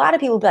 But a lot of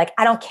people be like,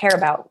 I don't care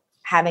about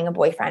having a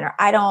boyfriend, or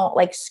I don't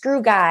like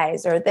screw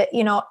guys, or that,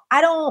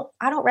 I don't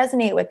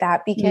resonate with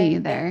that,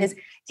 because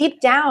deep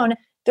down,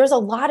 there's a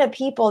lot of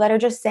people that are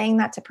just saying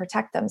that to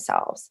protect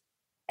themselves.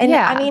 And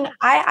I mean,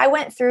 I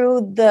went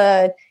through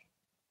the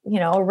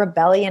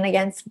rebellion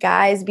against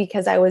guys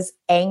because I was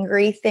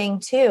angry thing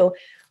too.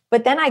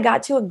 But then I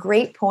got to a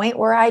great point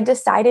where I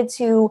decided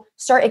to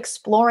start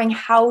exploring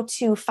how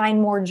to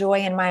find more joy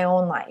in my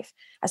own life.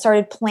 I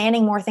started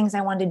planning more things I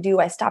wanted to do.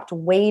 I stopped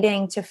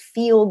waiting to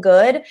feel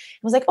good. I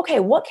was like, okay,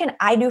 what can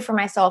I do for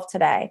myself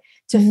today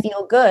to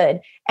feel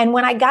good? And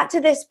when I got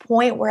to this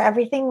point where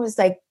everything was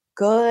like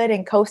good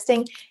and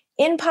coasting,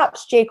 in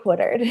pops Jake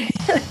Woodard.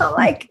 I'm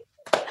like,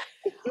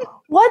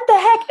 what the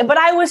heck? But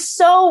I was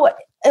so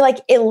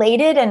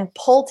elated and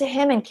pulled to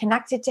him and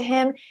connected to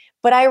him.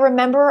 But I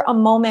remember a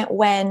moment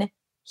when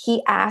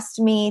he asked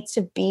me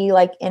to be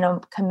like in a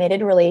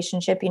committed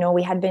relationship. You know,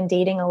 we had been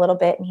dating a little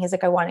bit and he's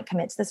like, I want to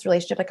commit to this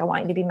relationship. Like, I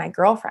want you to be my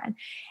girlfriend.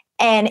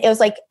 And it was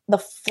like the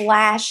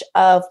flash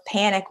of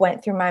panic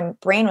went through my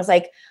brain, was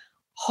like,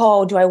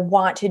 oh, do I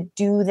want to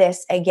do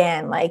this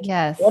again? Like,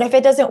 yes. What if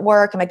it doesn't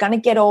work? Am I going to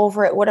get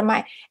over it? What am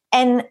I?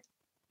 And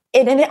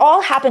it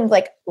all happened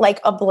like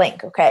a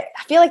blink. Okay.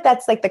 I feel like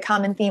that's like the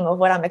common theme of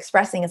what I'm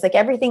expressing, is like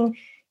everything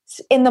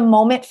in the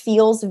moment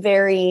feels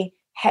very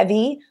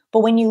heavy, but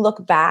when you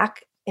look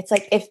back, it's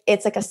like, if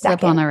it's like a second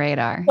flip on the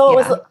radar. So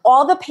it was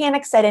all the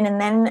panic set in.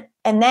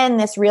 And then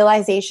this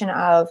realization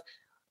of,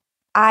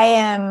 I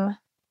am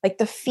like,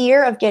 the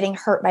fear of getting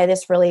hurt by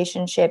this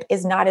relationship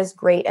is not as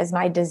great as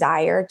my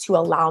desire to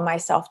allow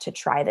myself to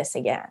try this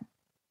again.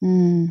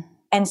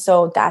 And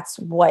so that's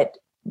what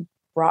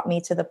brought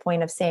me to the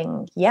point of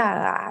saying,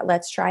 yeah,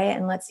 let's try it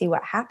and let's see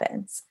what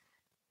happens,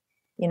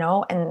 you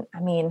know? And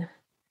I mean,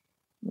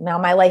 now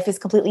my life is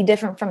completely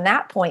different from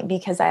that point,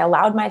 because I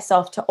allowed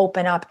myself to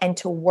open up and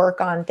to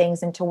work on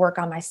things and to work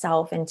on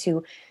myself and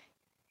to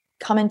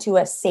come into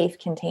a safe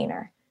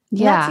container.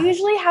 Yeah. And that's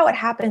usually how it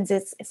happens.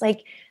 It's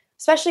like,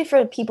 especially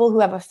for people who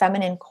have a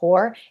feminine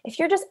core, if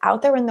you're just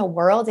out there in the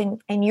world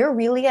and you're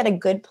really at a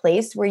good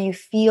place where you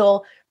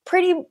feel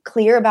pretty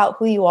clear about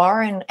who you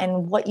are and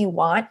what you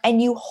want,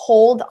 and you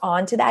hold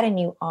on to that and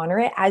you honor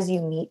it as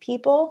you meet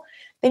people,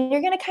 then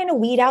you're going to kind of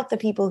weed out the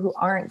people who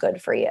aren't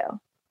good for you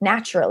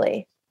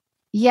naturally.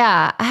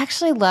 Yeah, I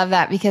actually love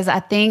that, because I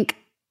think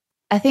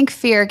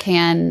fear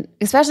can,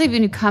 especially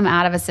when you come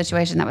out of a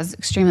situation that was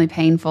extremely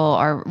painful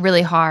or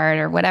really hard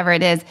or whatever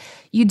it is,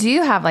 you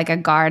do have like a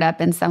guard up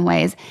in some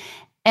ways.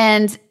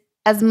 And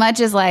as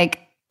much as like,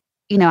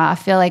 you know, I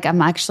feel like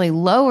I'm actually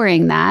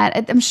lowering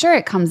that, I'm sure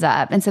it comes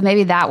up. And so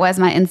maybe that was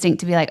my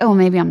instinct to be like, oh,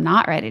 maybe I'm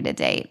not ready to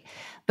date.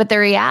 But the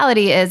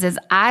reality is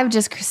I've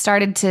just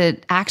started to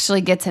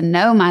actually get to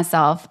know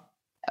myself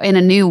in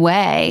a new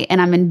way.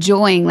 And I'm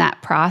enjoying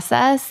that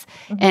process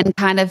and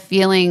kind of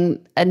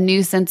feeling a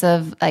new sense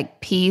of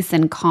like peace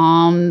and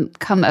calm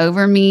come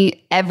over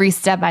me every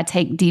step I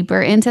take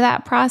deeper into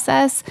that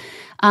process.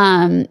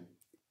 And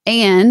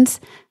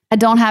I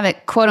don't have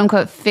it, quote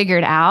unquote,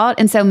 figured out.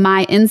 And so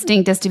my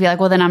instinct is to be like,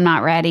 well, then I'm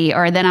not ready,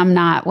 or then I'm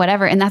not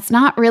whatever. And that's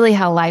not really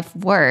how life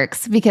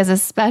works, because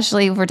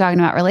especially if we're talking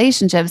about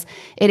relationships,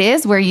 it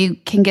is where you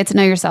can get to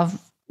know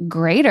yourself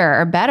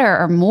greater or better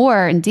or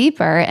more and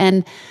deeper.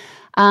 And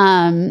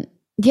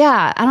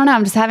yeah, I don't know.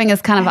 I'm just having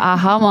this kind of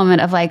aha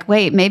moment of like,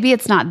 wait, maybe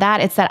it's not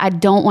that. It's that I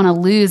don't want to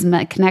lose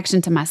my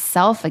connection to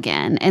myself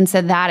again. And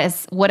so that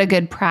is what a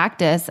good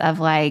practice of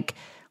like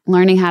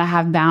learning how to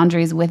have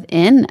boundaries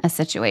within a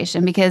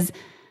situation, because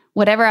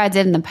whatever I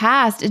did in the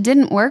past, it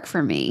didn't work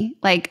for me.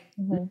 Like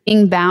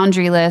being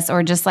boundaryless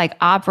or just like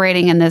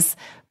operating in this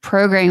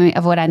programming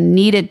of what I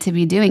needed to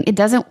be doing, it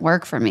doesn't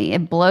work for me.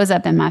 It blows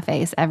up in my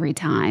face every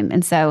time.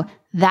 And so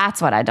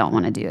that's what I don't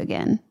want to do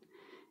again.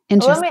 Can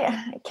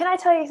I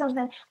tell you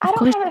something? I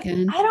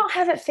don't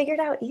have it figured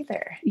out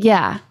either.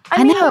 Yeah.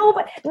 I mean,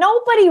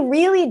 nobody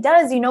really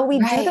does. You know, we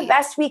do the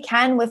best we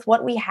can with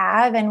what we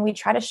have, and we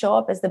try to show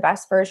up as the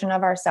best version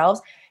of ourselves.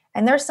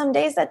 And there's some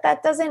days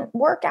that doesn't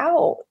work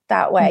out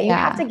that way. You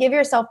have to give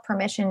yourself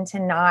permission to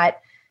not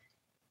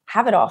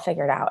have it all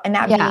figured out, and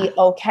that be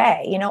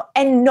okay, you know,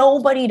 and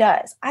nobody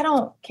does. I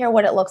don't care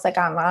what it looks like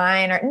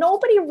online, or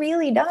nobody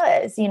really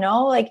does, you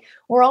know, like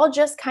we're all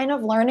just kind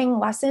of learning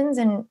lessons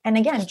and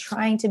again,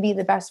 trying to be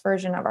the best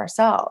version of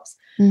ourselves.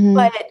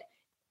 But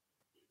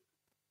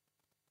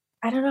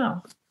I don't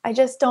know.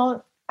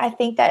 I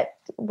think that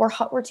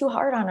we're too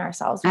hard on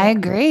ourselves. I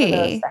agree.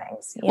 Those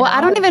things, well, I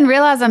don't even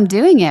realize I'm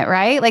doing it,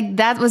 right? Like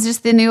that was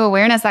just the new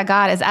awareness I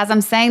got, is as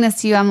I'm saying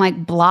this to you, I'm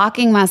like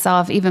blocking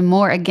myself even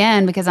more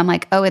again, because I'm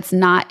like, oh, it's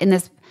not in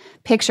this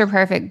picture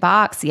perfect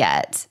box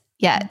yet.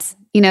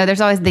 You know, there's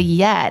always the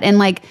yet, and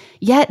like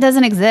yet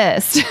doesn't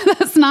exist.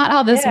 That's not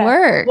how this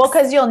works. Well,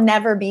 because you'll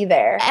never be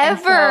there.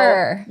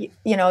 Ever. So,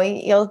 you know,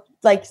 you'll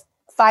like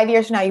 5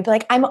 years from now, you'd be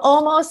like, I'm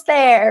almost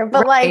there.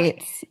 But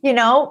like, you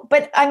know,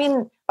 but I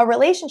mean, a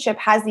relationship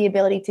has the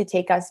ability to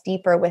take us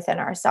deeper within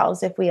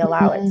ourselves if we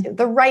allow it to.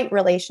 The right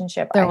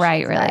relationship.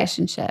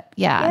 Relationship.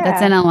 Yeah.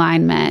 That's in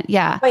alignment.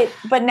 Yeah.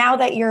 But now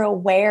that you're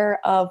aware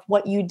of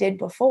what you did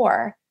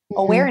before,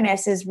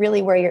 awareness is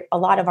really where a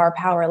lot of our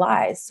power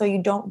lies. So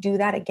you don't do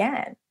that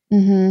again.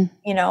 You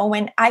know,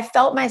 when I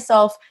felt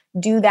myself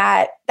do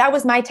that, that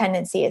was my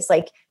tendency, is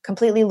like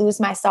completely lose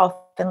myself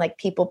and like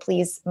people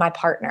please my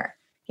partner.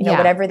 You know,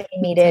 whatever they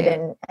needed.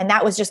 And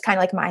that was just kind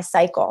of like my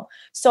cycle.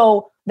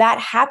 So that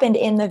happened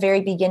in the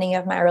very beginning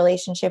of my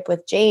relationship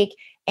with Jake.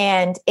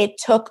 And it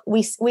took,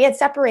 we had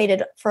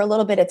separated for a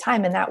little bit of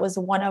time. And that was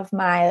one of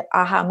my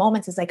aha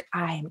moments, is like,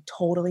 I'm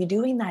totally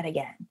doing that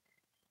again.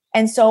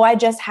 And so I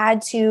just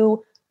had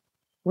to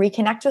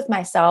reconnect with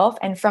myself.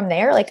 And from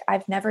there, like,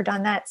 I've never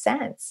done that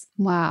since.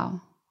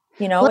 Wow.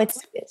 You know,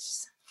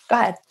 it's go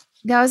ahead.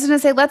 Yeah, I was going to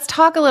say, let's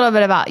talk a little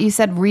bit about, you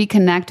said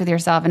reconnect with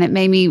yourself, and it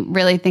made me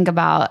really think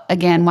about,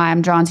 again, why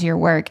I'm drawn to your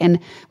work. And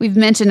we've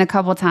mentioned a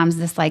couple of times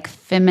this like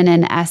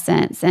feminine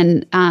essence.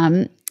 And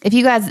if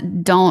you guys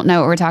don't know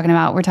what we're talking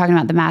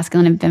about the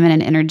masculine and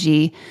feminine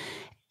energy.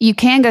 You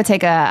can go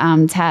take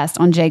a test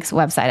on Jake's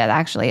website,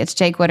 actually. It's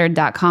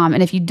jakewoodard.com.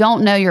 And if you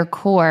don't know your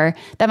core,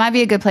 that might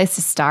be a good place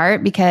to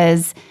start,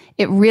 because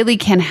it really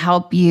can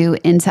help you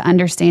into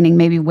understanding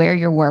maybe where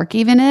your work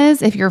even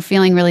is if you're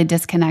feeling really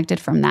disconnected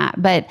from that.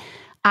 But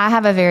I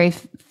have a very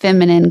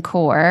feminine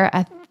core.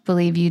 I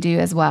believe you do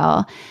as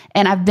well.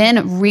 And I've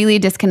been really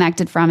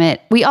disconnected from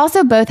it. We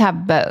also both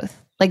have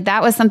both. Like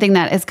that was something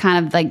that is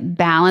kind of like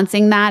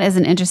balancing that is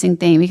an interesting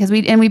thing, because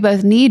we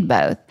both need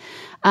both.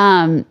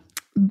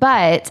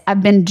 But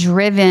I've been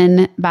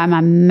driven by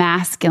my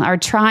masculine, or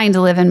trying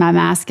to live in my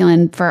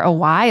masculine for a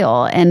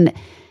while. And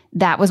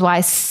that was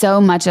why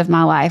so much of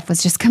my life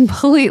was just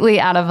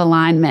completely out of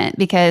alignment,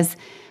 because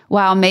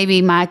while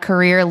maybe my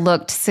career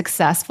looked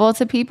successful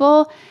to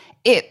people,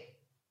 it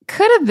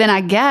could have been, I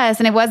guess,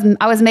 and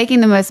I was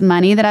making the most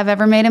money that I've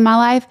ever made in my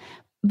life,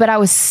 but I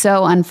was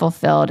so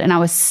unfulfilled and I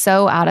was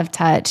so out of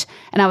touch,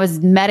 and I was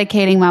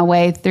medicating my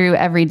way through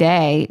every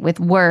day with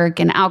work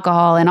and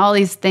alcohol and all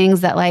these things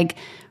that like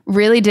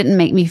really didn't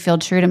make me feel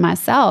true to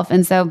myself.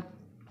 And so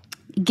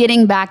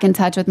getting back in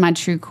touch with my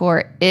true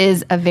core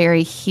is a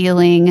very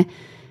healing,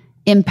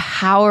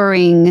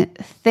 empowering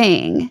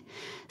thing.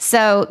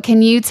 So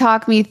can you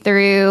talk me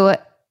through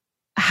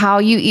how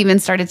you even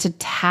started to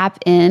tap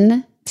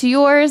in to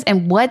yours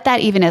and what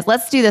that even is?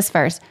 Let's do this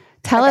first.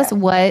 Tell us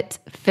what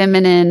a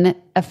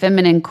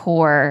feminine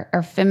core,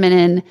 or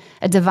a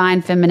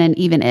divine feminine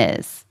even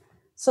is.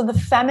 So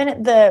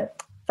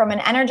from an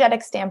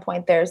energetic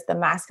standpoint, there's the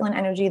masculine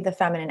energy, the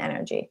feminine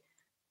energy.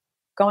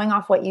 Going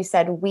off what you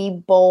said, we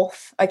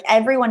both, like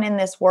everyone in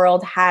this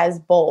world has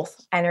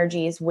both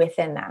energies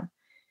within them,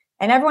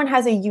 and everyone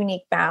has a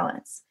unique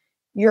balance.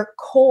 Your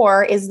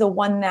core is the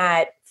one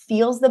that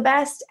feels the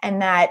best,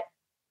 and that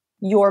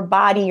your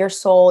body, your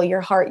soul,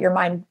 your heart, your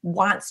mind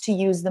wants to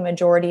use the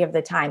majority of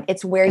the time.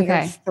 It's where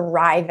you're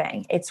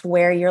thriving. It's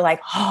where you're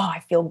like, oh,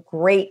 I feel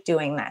great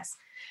doing this.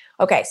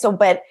 Okay. So,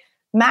 but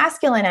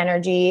masculine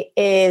energy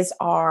is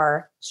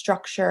our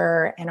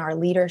structure and our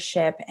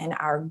leadership and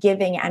our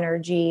giving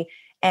energy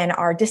and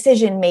our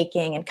decision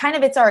making, and kind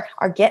of it's our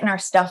getting our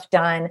stuff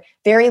done,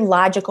 very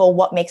logical,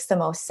 what makes the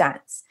most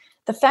sense.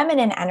 The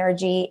feminine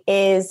energy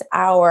is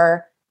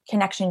our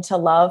connection to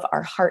love,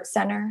 our heart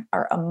center,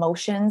 our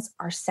emotions,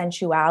 our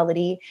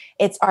sensuality.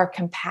 It's our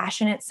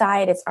compassionate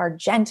side. It's our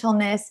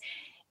gentleness.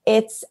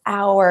 It's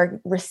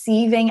our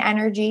receiving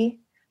energy.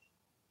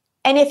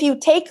 And if you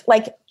take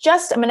I'm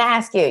going to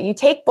ask you, you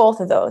take both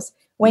of those.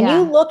 When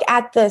you look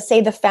at the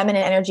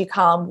feminine energy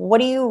column, what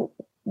do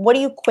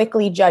you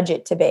quickly judge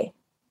it to be?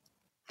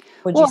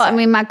 Well, I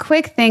mean, my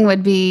quick thing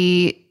would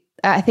be,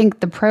 I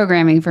think the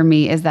programming for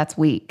me is that's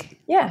weak.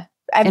 Yeah.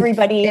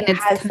 Everybody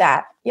has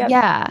that. Yep.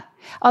 Yeah.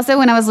 Also,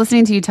 when I was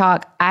listening to you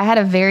talk, I had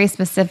a very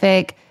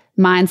specific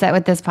mindset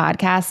with this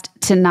podcast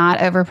to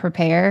not over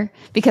prepare,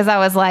 because I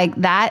was like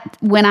that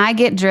when I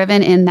get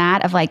driven in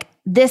that of like,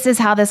 this is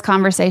how this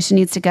conversation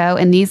needs to go,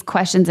 and these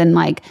questions in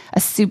like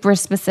a super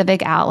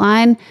specific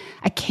outline,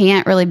 I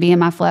can't really be in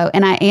my flow.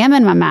 And I am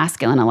in my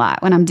masculine a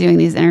lot when I'm doing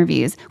these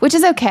interviews, which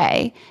is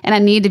okay. And I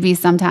need to be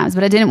sometimes,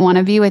 but I didn't want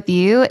to be with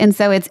you. And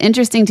so it's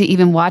interesting to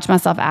even watch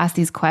myself ask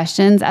these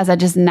questions as I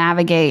just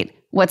navigate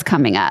what's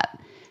coming up.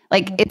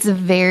 Like it's a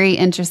very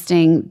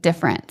interesting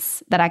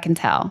difference that I can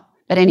tell.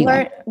 But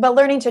anyway. But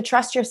learning to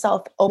trust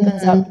yourself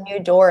opens up new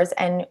doors,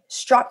 and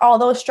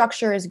although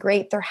structure is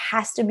great, there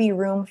has to be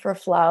room for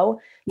flow.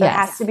 There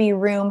has to be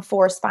room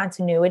for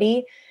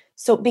spontaneity.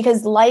 So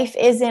because life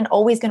isn't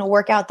always going to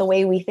work out the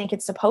way we think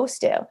it's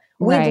supposed to.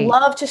 We'd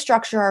love to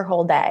structure our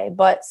whole day,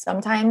 but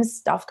sometimes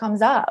stuff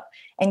comes up.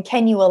 And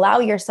can you allow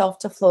yourself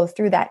to flow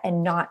through that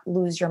and not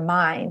lose your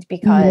mind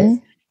because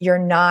you're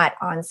not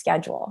on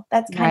schedule?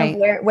 That's kind of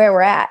where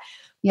we're at.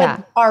 Yeah.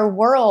 But our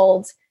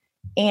world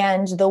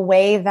and the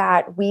way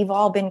that we've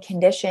all been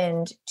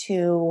conditioned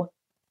to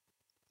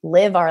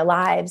live our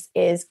lives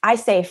is, I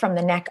say, from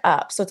the neck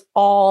up. So it's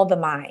all the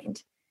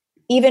mind.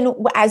 Even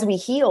as we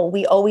heal,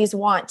 we always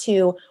want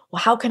to,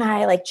 well, how can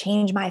I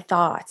change my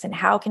thoughts, and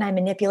how can I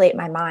manipulate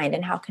my mind,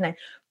 and how can I,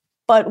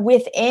 but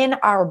within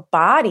our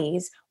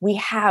bodies, we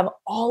have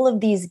all of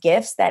these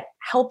gifts that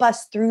help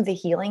us through the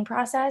healing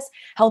process,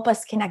 help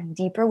us connect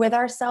deeper with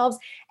ourselves,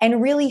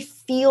 and really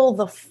feel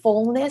the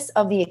fullness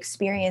of the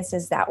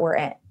experiences that we're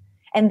in.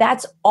 And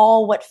that's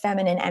all what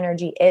feminine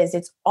energy is.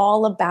 It's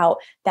all about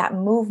that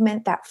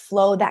movement, that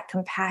flow, that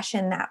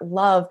compassion, that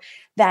love,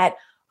 that,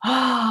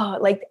 that's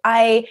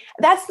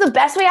the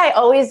best way I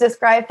always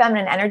describe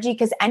feminine energy,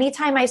 because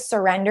anytime I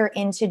surrender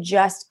into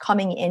just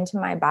coming into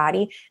my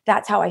body,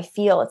 that's how I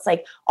feel. It's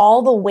like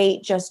all the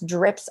weight just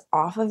drips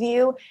off of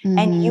you,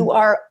 and you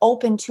are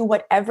open to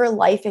whatever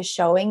life is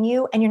showing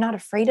you, and you're not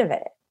afraid of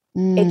it.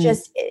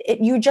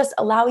 You just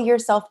allow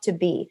yourself to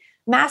be.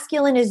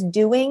 Masculine is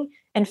doing,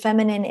 and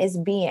feminine is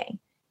being.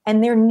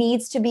 And there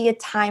needs to be a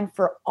time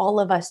for all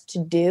of us to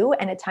do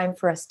and a time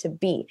for us to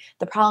be.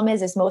 The problem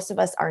is most of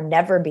us are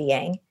never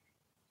being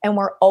and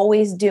we're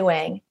always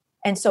doing.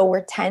 And so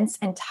we're tense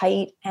and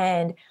tight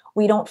and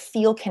we don't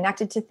feel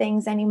connected to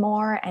things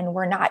anymore. And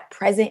we're not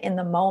present in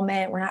the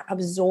moment. We're not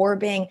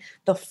absorbing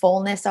the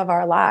fullness of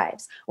our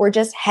lives. We're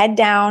just head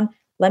down.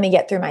 Let me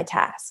get through my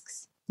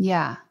tasks.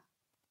 Yeah.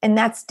 And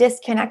that's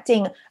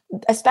disconnecting,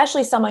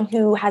 especially someone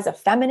who has a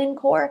feminine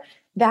core.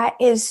 That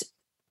is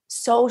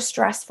so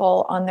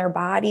stressful on their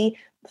body,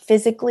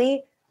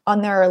 physically,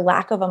 on their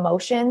lack of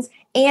emotions,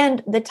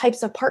 and the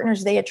types of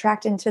partners they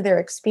attract into their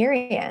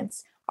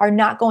experience are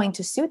not going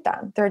to suit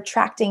them. They're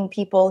attracting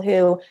people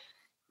who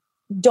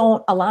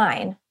don't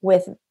align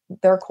with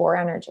their core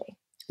energy.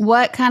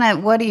 What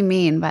do you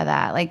mean by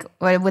that? Like,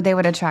 they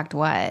would attract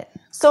what?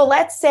 So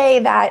let's say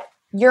that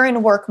you're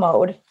in work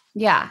mode.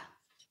 Yeah.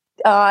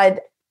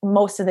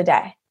 Most of the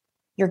day.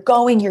 You're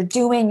going, you're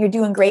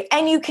doing great,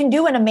 and you can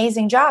do an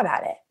amazing job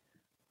at it.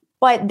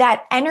 But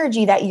that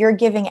energy that you're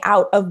giving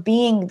out of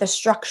being the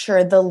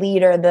structure, the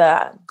leader,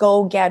 the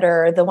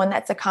go-getter, the one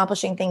that's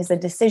accomplishing things, the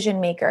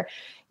decision maker,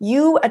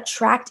 you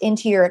attract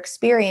into your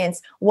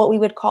experience what we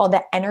would call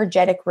the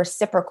energetic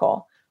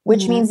reciprocal,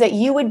 which means that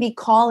you would be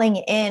calling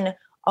in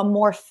a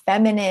more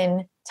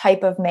feminine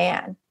type of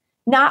man.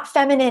 Not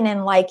feminine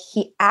and like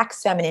he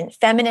acts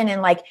feminine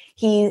and like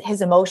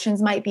his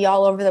emotions might be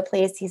all over the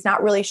place. He's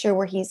not really sure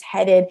where he's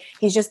headed.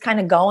 He's just kind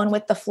of going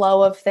with the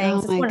flow of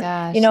things. Oh my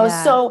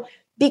gosh, so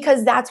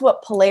because that's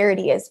what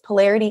polarity is.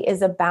 Polarity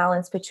is a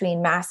balance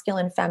between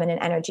masculine, feminine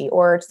energy,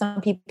 or some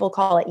people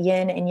call it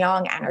yin and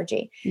yang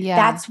energy. Yeah.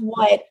 That's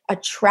what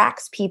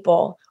attracts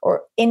people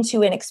or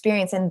into an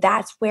experience. And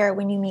that's where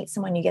when you meet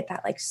someone, you get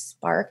that like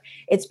spark.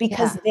 It's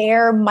because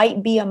there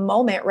might be a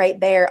moment right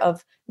there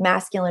of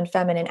masculine,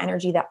 feminine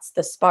energy. That's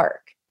the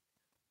spark.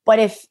 But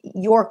if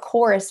your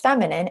core is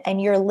feminine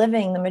and you're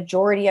living the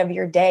majority of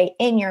your day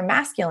in your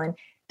masculine,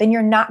 then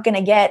you're not going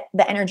to get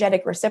the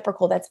energetic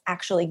reciprocal that's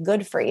actually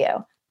good for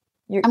you.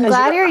 I'm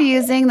glad you're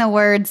using the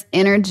words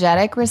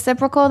energetic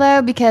reciprocal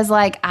though, because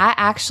like I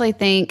actually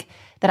think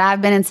that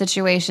I've been in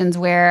situations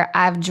where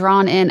I've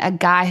drawn in a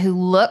guy who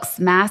looks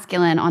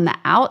masculine on the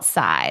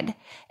outside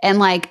and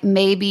like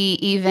maybe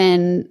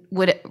even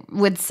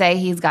would say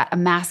he's got a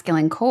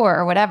masculine core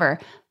or whatever.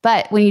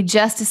 But when you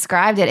just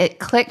described it, it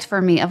clicked for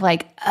me of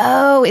like,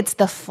 oh, it's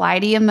the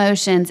flighty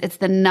emotions. It's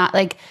the not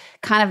like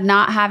kind of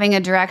not having a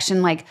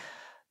direction, like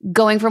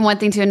going from one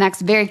thing to the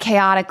next very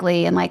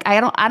chaotically. And like, I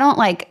don't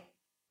like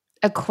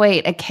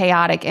equate a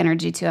chaotic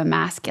energy to a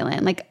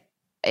masculine, like,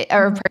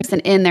 or a person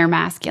in their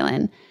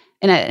masculine,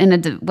 in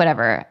a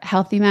whatever,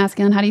 healthy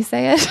masculine. How do you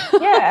say it?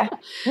 Yeah,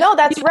 no,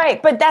 that's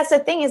right. But that's the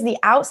thing is the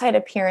outside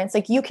appearance.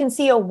 Like you can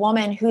see a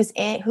woman who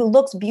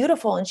looks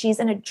beautiful and she's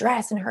in a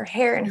dress and her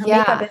hair and her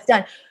makeup is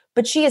done,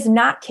 but she is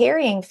not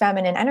carrying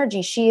feminine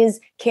energy. She is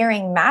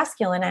carrying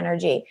masculine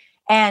energy.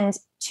 And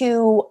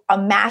to a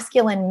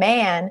masculine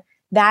man,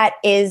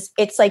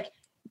 it's like,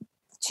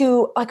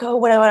 to like, oh,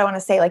 what do I want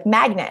to say? Like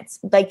magnets,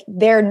 like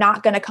they're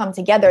not going to come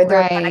together.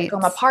 They're going to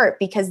come apart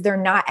because they're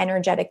not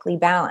energetically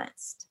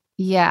balanced.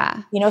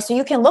 Yeah. So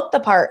you can look the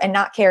part and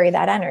not carry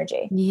that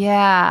energy.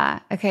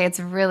 Yeah. Okay.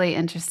 It's really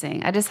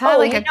interesting. I just had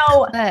a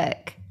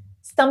click.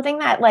 Something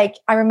that like,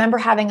 I remember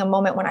having a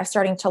moment when I was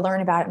starting to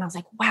learn about it and I was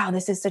like, wow,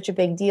 this is such a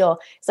big deal.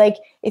 It's like,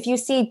 if you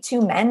see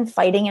two men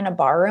fighting in a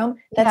bar room,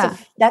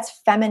 that's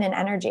feminine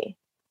energy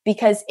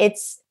because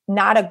it's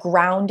not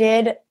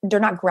they're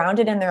not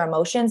grounded in their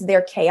emotions.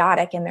 They're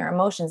chaotic in their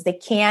emotions. They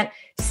can't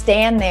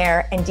stand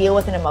there and deal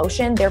with an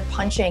emotion. They're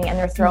punching and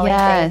they're throwing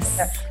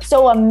things.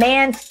 So a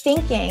man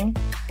thinking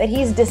that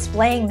he's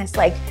displaying this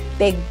like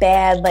big,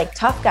 bad, like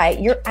tough guy,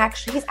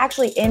 he's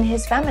actually in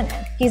his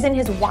feminine. He's in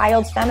his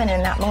wild feminine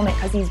in that moment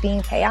because he's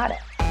being chaotic.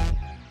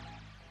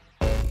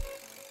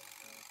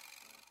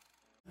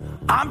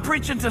 I'm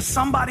preaching to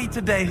somebody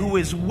today who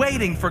is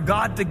waiting for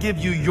God to give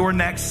you your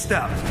next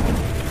step.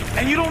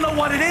 And you don't know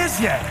what it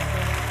is yet.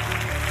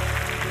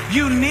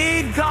 You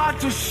need God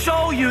to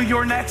show you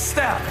your next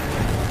step.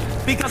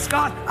 Because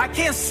God, I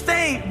can't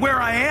stay where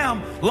I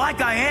am,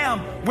 like I am,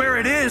 where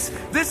it is.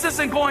 This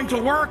isn't going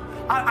to work.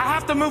 I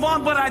have to move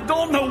on, but I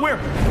don't know where.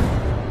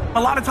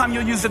 A lot of time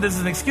you'll use it as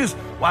an excuse.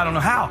 Well, I don't know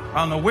how. I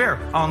don't know where.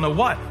 I don't know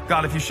what.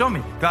 God, if you show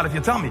me. God, if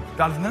you tell me.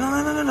 God,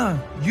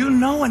 no. You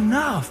know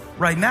enough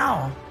right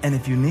now. And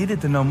if you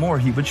needed to know more,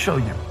 he would show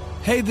you.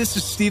 Hey, this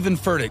is Stephen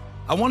Furtick.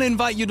 I want to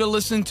invite you to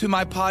listen to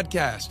my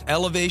podcast,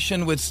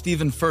 Elevation with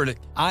Stephen Furtick.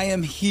 I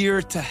am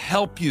here to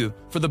help you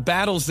for the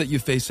battles that you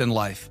face in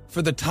life,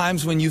 for the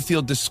times when you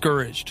feel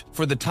discouraged,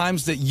 for the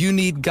times that you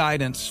need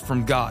guidance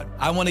from God.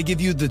 I want to give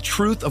you the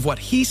truth of what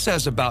he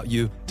says about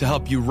you to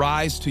help you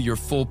rise to your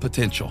full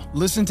potential.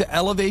 Listen to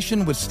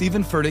Elevation with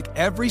Stephen Furtick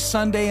every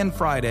Sunday and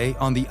Friday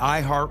on the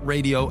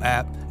iHeartRadio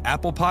app,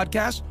 Apple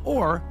Podcasts,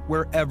 or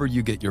wherever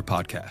you get your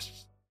podcasts.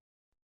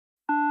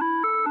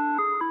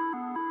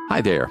 Hi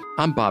there,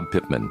 I'm Bob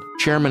Pittman,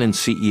 Chairman and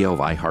CEO of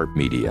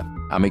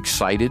iHeartMedia. I'm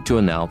excited to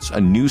announce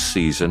a new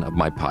season of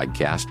my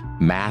podcast,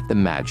 Math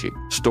and Magic,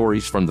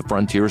 Stories from the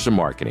Frontiers of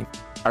Marketing.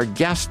 Our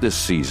guests this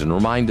season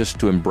remind us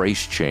to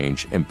embrace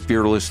change and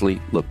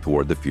fearlessly look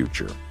toward the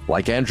future.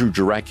 Like Andrew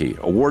Jarecki,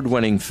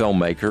 award-winning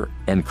filmmaker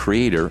and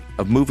creator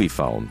of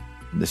Moviefone.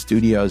 The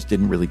studios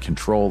didn't really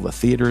control the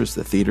theaters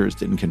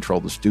didn't control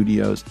the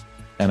studios.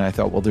 And I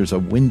thought, well, there's a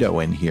window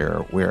in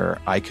here where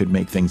I could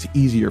make things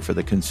easier for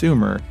the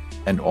consumer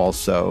and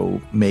also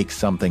make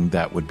something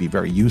that would be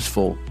very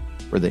useful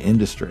for the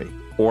industry.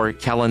 Or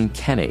Kellen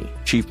Kenny,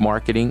 Chief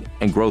Marketing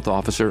and Growth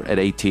Officer at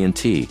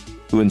AT&T,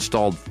 who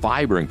installed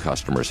fiber in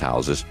customers'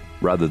 houses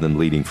rather than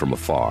leading from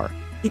afar.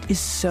 It is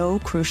so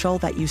crucial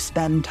that you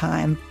spend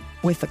time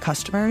with the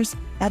customers.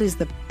 That is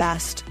the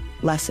best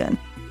lesson.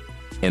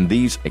 In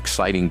these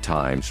exciting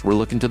times, we're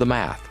looking to the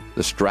math,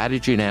 the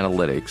strategy and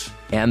analytics,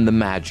 and the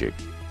magic,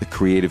 the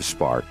creative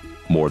spark,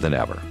 more than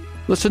ever.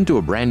 Listen to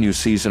a brand new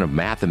season of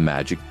Math and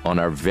Magic on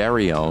our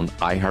very own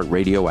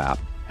iHeartRadio app,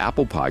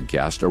 Apple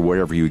Podcast, or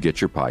wherever you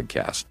get your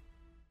podcast.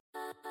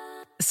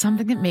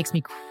 Something that makes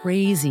me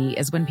crazy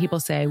is when people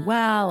say,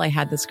 well, I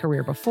had this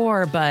career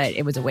before, but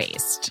it was a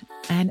waste.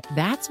 And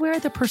that's where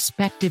the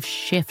perspective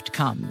shift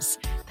comes,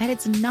 that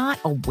it's not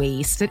a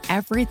waste, that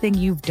everything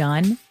you've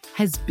done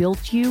has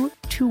built you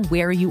to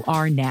where you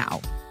are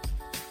now.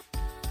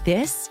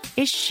 This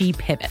is She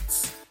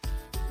Pivots,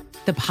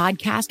 the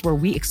podcast where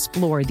we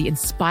explore the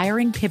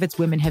inspiring pivots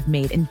women have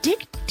made and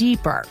dig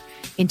deeper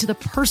into the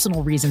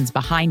personal reasons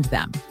behind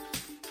them.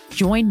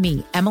 Join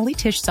me, Emily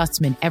Tish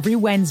Sussman, every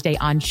Wednesday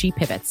on She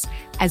Pivots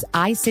as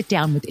I sit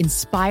down with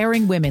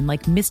inspiring women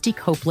like Misty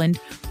Copeland,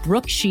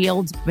 Brooke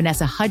Shields,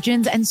 Vanessa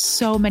Hudgens, and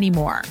so many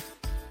more.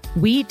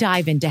 We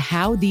dive into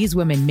how these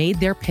women made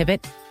their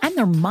pivot and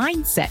their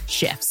mindset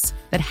shifts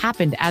that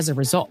happened as a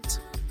result.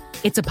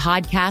 It's a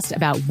podcast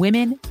about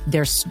women,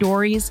 their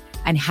stories,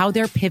 and how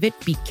their pivot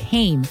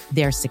became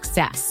their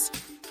success.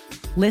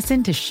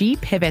 Listen to She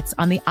Pivots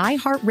on the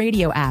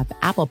iHeartRadio app,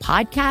 Apple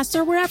Podcasts,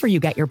 or wherever you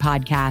get your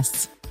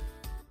podcasts.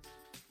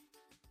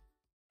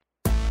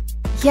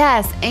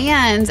 Yes,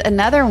 and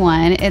another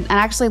one, and I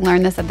actually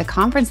learned this at the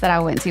conference that I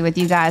went to with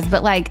you guys,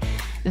 but like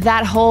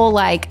that whole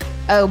like,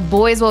 oh,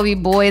 boys will be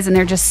boys, and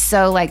they're just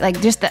so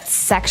like just that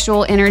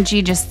sexual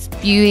energy just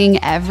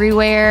spewing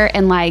everywhere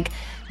and like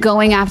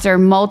going after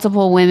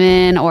multiple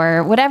women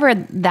or whatever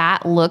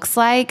that looks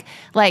like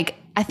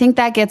I think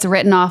that gets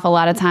written off a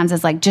lot of times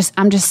as like,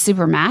 I'm just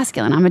super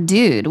masculine. I'm a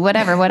dude,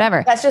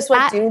 whatever. That's just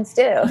what dudes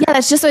do. Yeah,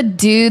 that's just what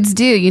dudes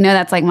do. You know,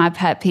 that's like my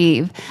pet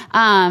peeve.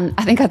 I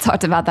think I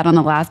talked about that on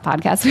the last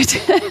podcast we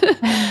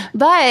did.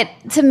 But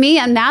to me,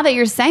 and now that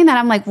you're saying that,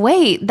 I'm like,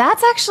 wait,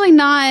 that's actually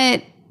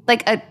not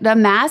like a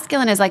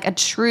masculine is like a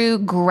true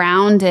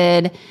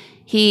grounded,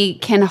 he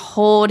can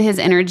hold his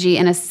energy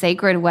in a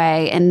sacred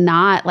way and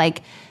not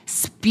like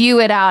spew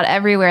it out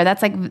everywhere.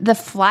 That's like the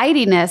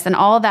flightiness and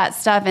all that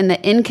stuff and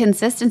the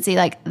inconsistency.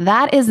 Like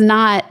that is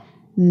not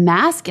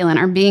masculine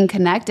or being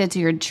connected to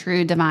your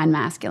true divine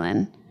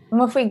masculine.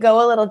 And if we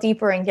go a little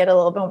deeper and get a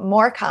little bit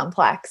more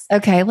complex.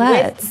 Okay,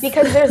 let's.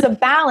 Because there's a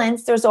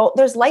balance. There's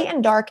light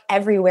and dark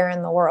everywhere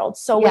in the world.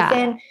 So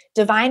within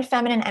divine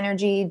feminine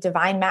energy,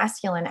 divine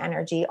masculine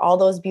energy, all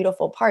those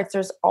beautiful parts,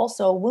 there's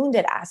also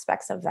wounded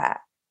aspects of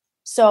that.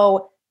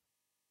 So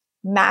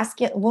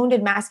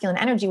wounded masculine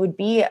energy would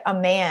be a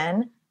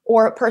man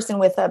or a person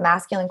with a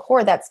masculine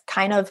core that's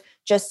kind of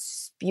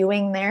just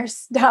spewing their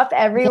stuff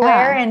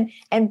everywhere.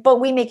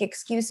 But we make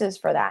excuses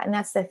for that. And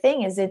that's the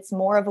thing is it's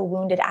more of a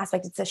wounded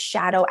aspect. It's a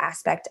shadow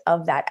aspect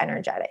of that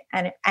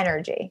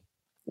energy.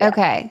 Yeah.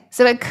 Okay.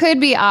 So it could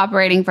be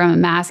operating from a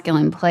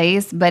masculine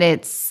place, but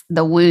it's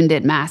the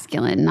wounded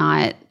masculine,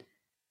 not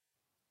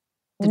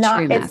the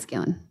true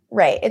masculine.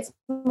 Right. It's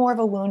more of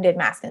a wounded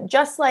masculine,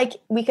 just like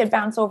we could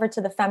bounce over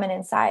to the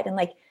feminine side and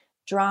like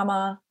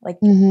drama, like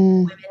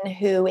women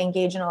who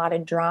engage in a lot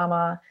of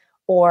drama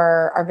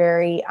or are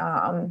very,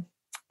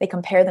 they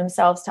compare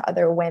themselves to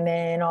other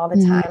women all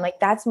the time. Like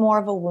that's more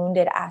of a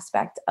wounded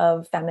aspect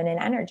of feminine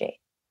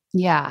energy.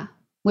 Yeah.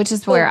 Which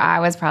is where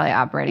I was probably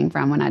operating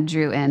from when I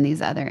drew in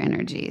these other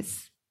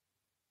energies.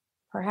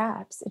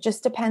 Perhaps it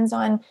just depends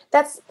on,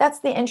 that's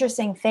the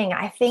interesting thing.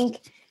 I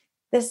think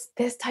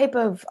this type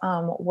of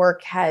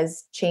work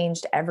has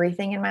changed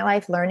everything in my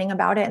life, learning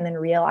about it and then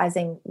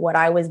realizing what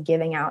I was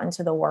giving out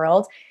into the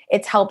world.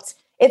 It's helped.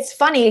 It's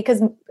funny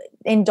because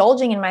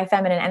indulging in my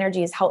feminine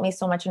energy has helped me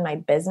so much in my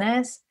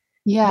business.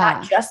 Yeah.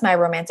 Not just my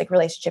romantic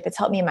relationship. It's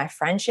helped me in my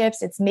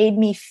friendships. It's made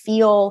me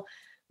feel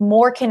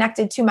more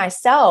connected to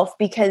myself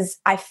because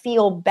I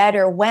feel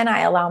better when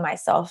I allow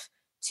myself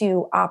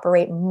to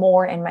operate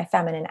more in my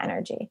feminine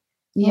energy.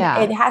 Yeah.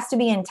 It has to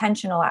be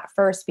intentional at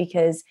first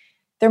because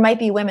there might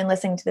be women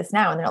listening to this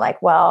now and they're like,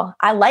 well,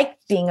 I like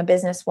being a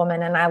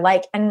businesswoman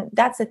and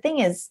that's the thing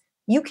is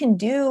you can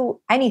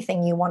do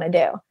anything you want to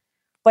do,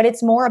 but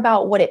it's more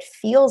about what it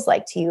feels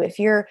like to you. If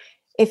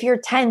you're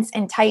tense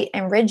and tight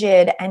and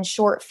rigid and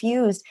short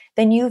fused,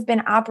 then you've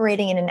been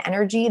operating in an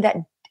energy that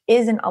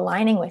isn't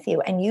aligning with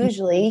you. And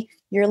usually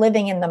you're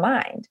living in the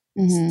mind.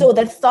 So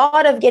the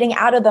thought of getting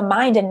out of the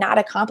mind and not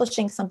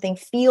accomplishing something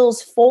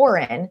feels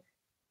foreign,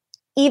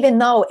 even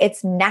though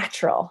it's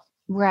natural.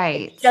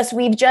 Right.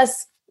 We've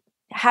just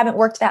haven't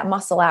worked that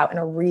muscle out in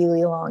a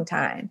really long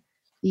time.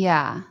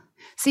 Yeah.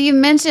 So you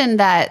mentioned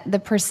that the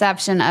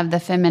perception of the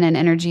feminine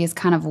energy is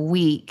kind of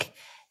weak.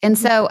 And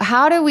so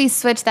how do we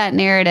switch that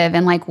narrative,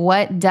 and like,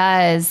 what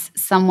does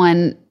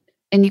someone,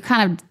 and you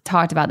kind of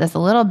talked about this a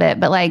little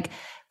bit, but like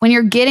when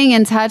you're getting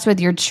in touch with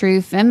your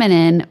true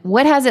feminine,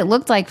 what has it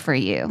looked like for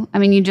you? I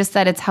mean, you just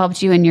said it's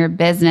helped you in your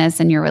business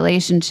and your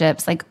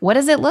relationships. Like, what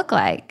does it look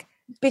like?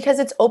 Because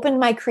it's opened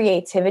my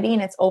creativity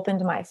and it's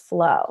opened my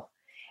flow.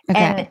 Okay.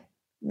 And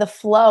the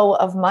flow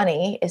of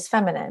money is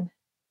feminine.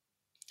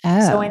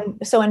 Oh.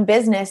 So in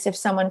business, if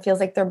someone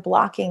feels like they're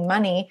blocking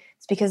money,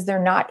 it's because they're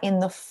not in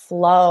the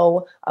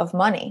flow of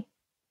money.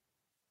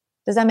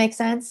 Does that make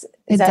sense?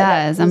 It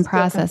does. I'm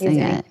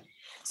processing it.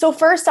 So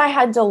first I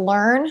had to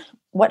learn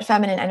what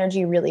feminine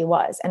energy really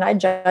was. And I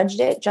judged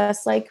it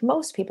just like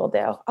most people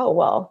do. Oh,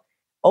 well,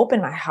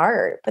 open my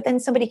heart, but then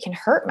somebody can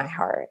hurt my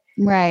heart.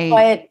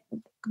 Right.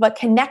 But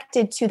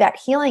connected to that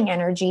healing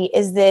energy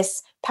is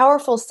this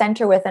powerful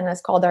center within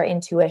us called our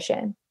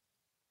intuition.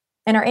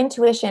 And our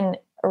intuition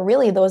are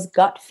really those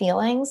gut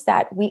feelings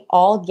that we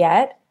all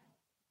get,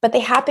 but they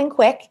happen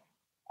quick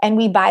and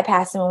we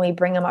bypass them when we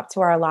bring them up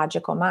to our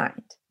logical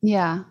mind.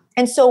 Yeah.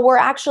 And so we're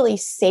actually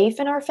safe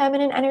in our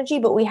feminine energy,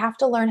 but we have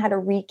to learn how to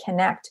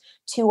reconnect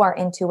to our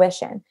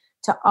intuition,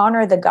 to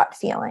honor the gut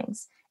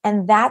feelings.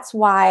 And that's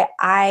why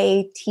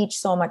I teach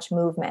so much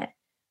movement,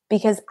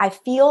 because I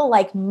feel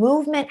like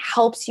movement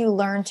helps you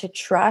learn to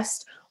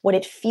trust what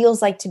it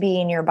feels like to be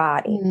in your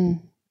body,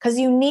 because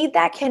you need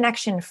that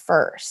connection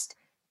first.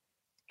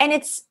 And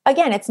it's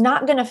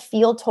not going to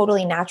feel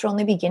totally natural in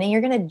the beginning.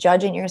 You're going to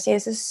judge it and you're going to say,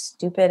 this is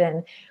stupid.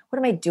 And what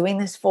am I doing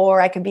this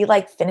for? I could be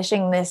like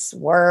finishing this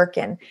work.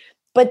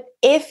 But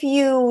if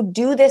you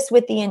do this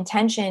with the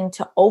intention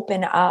to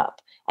open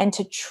up and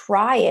to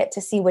try it,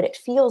 to see what it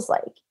feels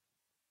like,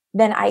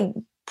 then I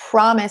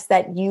promise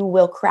that you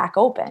will crack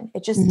open.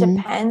 It just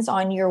depends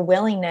on your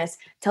willingness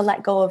to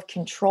let go of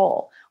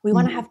control. We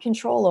want to have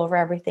control over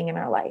everything in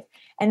our life.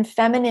 And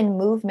feminine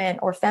movement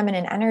or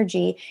feminine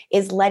energy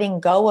is letting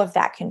go of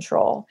that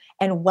control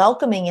and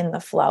welcoming in the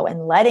flow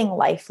and letting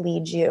life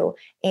lead you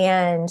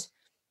and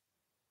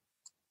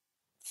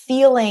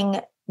feeling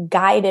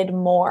guided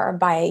more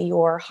by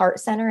your heart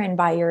center and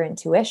by your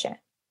intuition.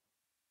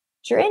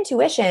 Your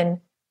intuition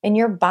in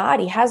your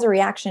body has a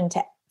reaction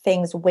to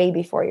things way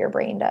before your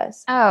brain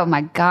does. Oh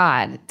my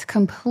God,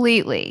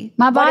 completely.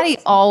 My body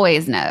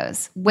always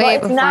knows way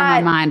before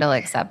my mind will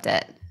accept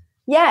it.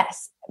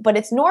 Yes, but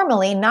it's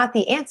normally not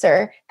the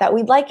answer that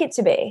we'd like it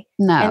to be.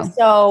 No. And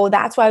so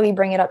that's why we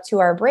bring it up to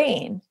our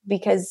brain,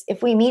 because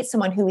if we meet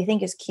someone who we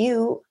think is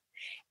cute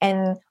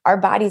and our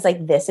body's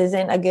like, this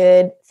isn't a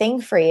good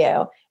thing for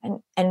you,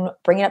 and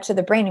bring it up to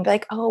the brain and be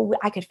like, oh,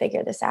 I could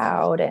figure this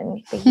out.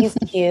 And he's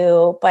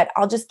cute, but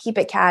I'll just keep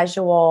it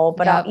casual.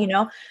 But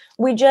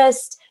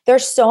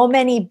there's so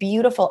many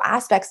beautiful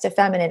aspects to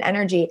feminine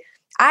energy.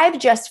 I've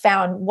just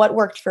found what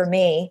worked for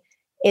me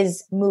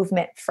is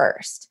movement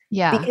first.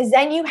 Yeah. Because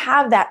then you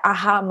have that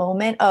aha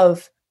moment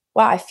of,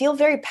 wow, I feel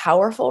very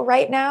powerful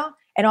right now.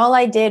 And all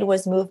I did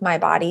was move my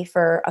body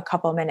for a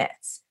couple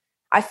minutes.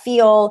 I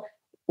feel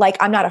like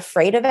I'm not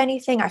afraid of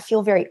anything. I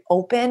feel very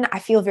open. I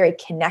feel very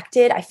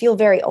connected. I feel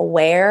very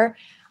aware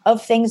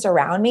of things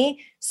around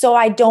me. So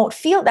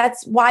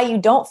that's why you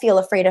don't feel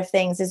afraid of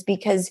things, is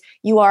because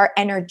you are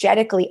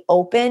energetically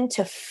open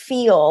to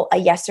feel a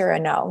yes or a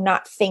no,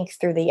 not think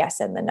through the yes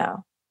and the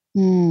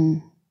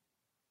no.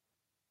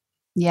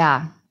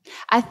 Yeah.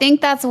 I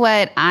think that's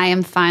what I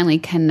am finally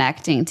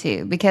connecting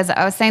to, because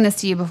I was saying this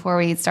to you before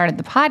we started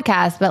the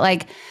podcast, but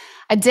like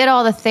I did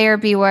all the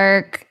therapy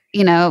work,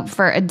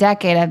 for a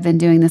decade I've been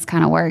doing this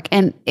kind of work,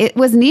 and it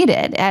was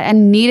needed. I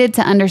needed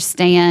to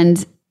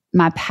understand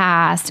my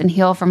past and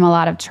heal from a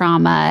lot of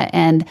trauma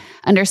and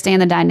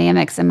understand the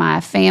dynamics in my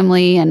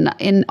family and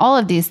in all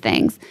of these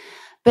things.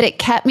 But it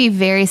kept me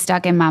very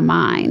stuck in my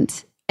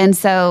mind. And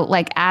so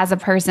like as a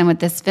person with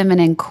this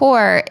feminine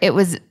core, it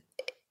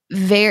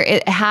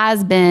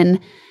has been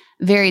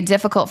very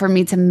difficult for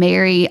me to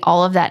marry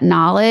all of that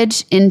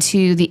knowledge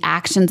into the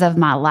actions of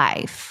my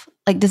life.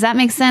 Like, does that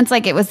make sense?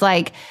 Like, it was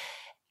like,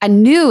 I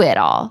knew it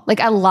all. Like,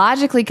 I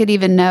logically could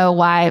even know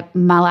why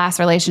my last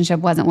relationship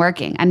wasn't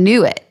working. I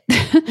knew it,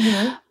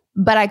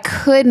 but I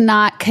could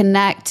not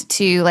connect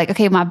to like,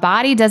 okay, my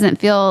body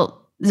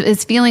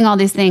is feeling all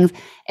these things,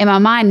 and my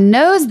mind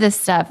knows this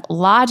stuff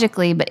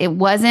logically, but it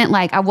wasn't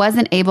like, I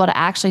wasn't able to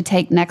actually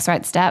take next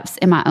right steps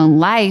in my own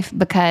life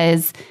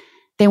because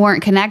they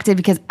weren't connected,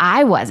 because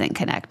I wasn't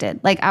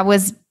connected. Like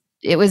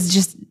it was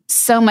just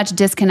so much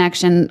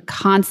disconnection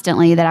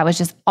constantly that I was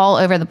just all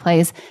over the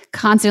place,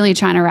 constantly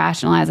trying to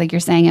rationalize, like you're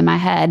saying, in my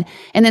head,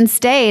 and then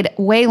stayed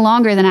way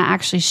longer than I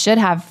actually should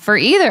have for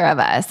either of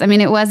us. I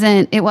mean, it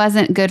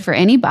wasn't good for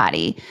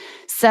anybody.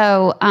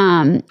 So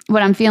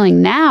what I'm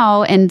feeling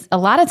now, and a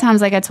lot of times,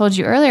 like I told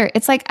you earlier,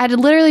 it's like I'd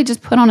literally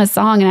just put on a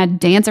song and I'd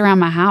dance around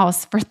my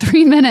house for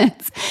 3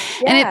 minutes.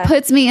 Yeah. And it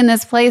puts me in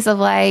this place of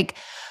like,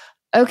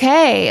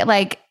 okay,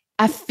 like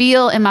I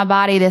feel in my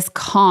body this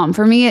calm.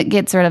 For me, it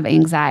gets rid of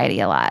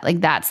anxiety a lot.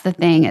 Like that's the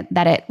thing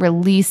that it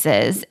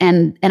releases.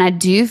 And I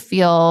do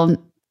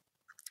feel,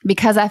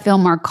 because I feel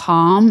more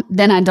calm,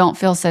 then I don't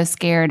feel so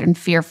scared and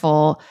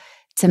fearful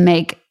to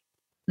make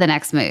the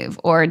next move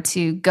or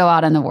to go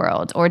out in the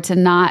world or to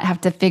not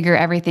have to figure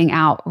everything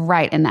out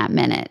right in that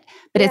minute.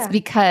 But it's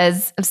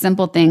because of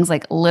simple things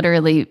like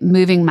literally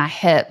moving my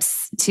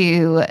hips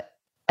to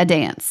a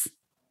dance.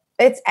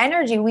 It's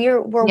energy.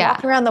 We're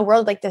walking around the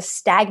world like this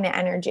stagnant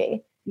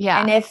energy.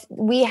 Yeah. And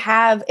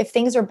if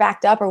things are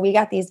backed up or we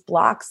got these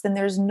blocks, then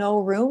there's no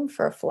room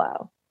for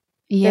flow.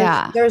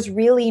 Yeah. There's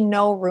really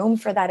no room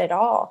for that at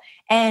all.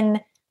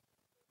 And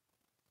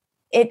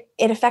it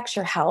affects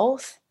your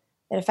health.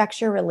 It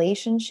affects your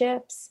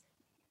relationships.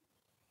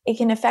 It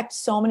can affect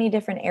so many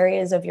different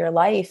areas of your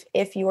life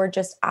if you are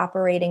just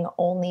operating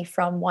only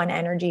from one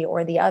energy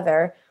or the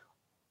other.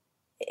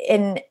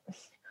 And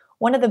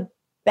one of the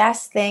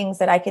best things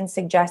that I can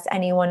suggest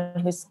anyone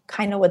who's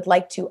kind of would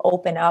like to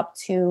open up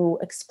to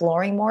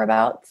exploring more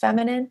about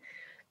feminine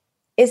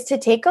is to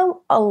take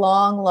a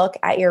long look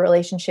at your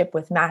relationship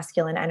with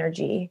masculine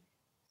energy,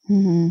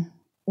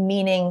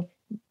 meaning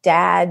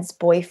dads,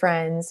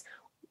 boyfriends.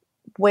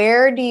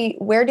 Where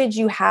did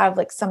you have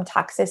like some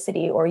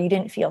toxicity or you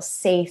didn't feel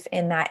safe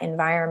in that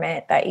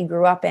environment that you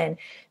grew up in?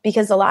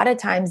 Because a lot of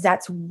times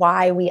that's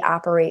why we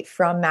operate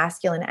from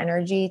masculine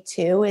energy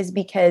too, is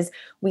because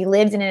we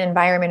lived in an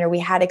environment or we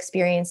had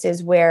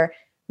experiences where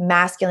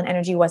masculine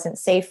energy wasn't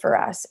safe for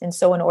us. And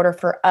so in order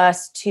for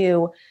us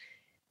to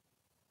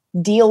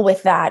deal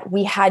with that,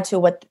 we had to,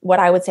 what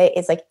I would say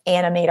is like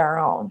animate our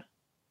own.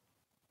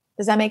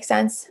 Does that make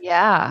sense?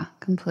 Yeah,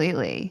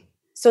 completely.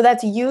 So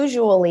that's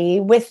usually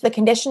with the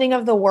conditioning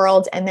of the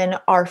world and then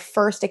our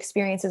first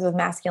experiences with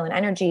masculine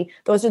energy.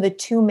 Those are the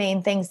two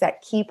main things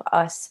that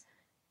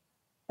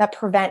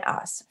prevent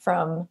us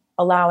from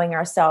allowing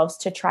ourselves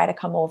to try to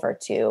come over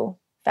to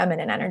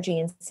feminine energy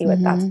and see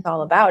what that's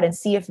all about and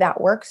see if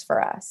that works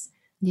for us.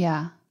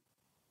 Yeah.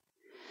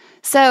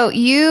 So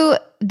you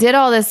did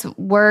all this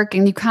work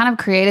and you kind of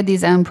created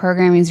these own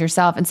programmings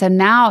yourself. And so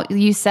now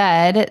you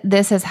said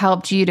this has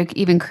helped you to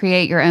even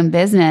create your own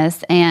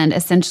business and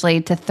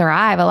essentially to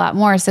thrive a lot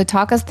more. So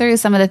talk us through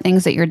some of the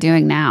things that you're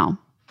doing now.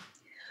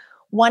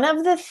 One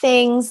of the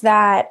things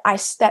that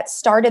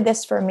started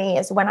this for me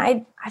is when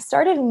I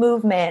started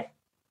movement.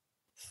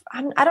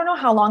 I don't know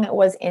how long it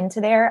was into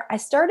there. I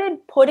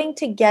started putting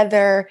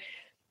together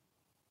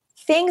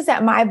things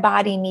that my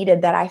body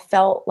needed that I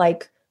felt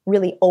like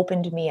really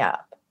opened me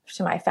up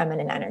to my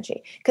feminine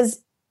energy.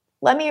 Because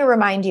let me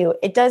remind you,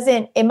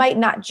 it might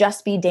not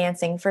just be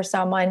dancing for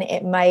someone.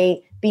 It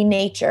might be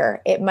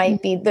nature. It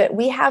might be that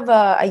we have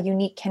a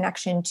unique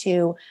connection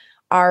to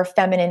our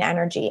feminine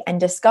energy, and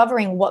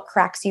discovering what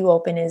cracks you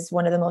open is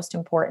one of the most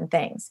important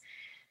things.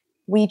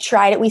 We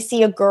tried it. We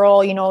see a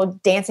girl,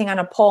 dancing on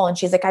a pole and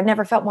she's like, I've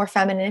never felt more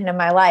feminine in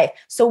my life.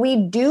 So we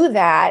do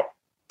that,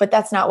 but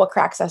that's not what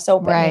cracks us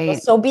open.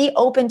 Right. So be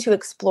open to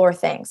explore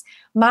things.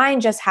 Mine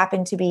just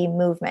happened to be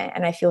movement,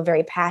 and I feel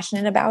very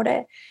passionate about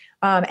it.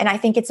 And I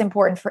think it's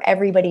important for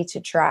everybody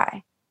to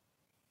try.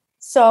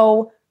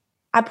 So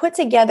I put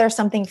together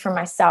something for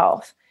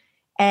myself,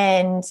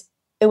 and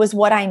it was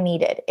what I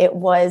needed. It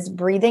was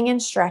breathing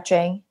and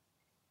stretching.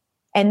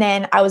 And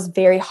then I was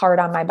very hard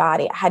on my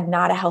body. I had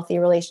not a healthy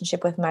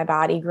relationship with my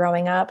body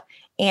growing up.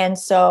 And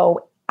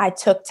so I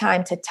took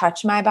time to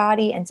touch my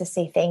body and to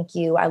say, thank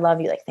you. I love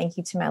you. Like, thank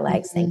you to my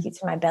legs. Thank you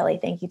to my belly.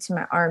 Thank you to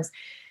my arms.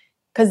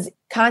 Because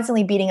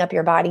constantly beating up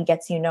your body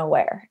gets you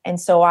nowhere. And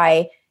so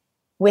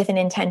with an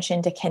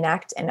intention to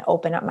connect and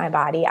open up my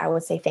body, I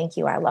would say, thank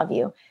you. I love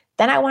you.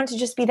 Then I wanted to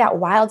just be that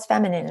wild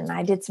feminine. And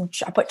I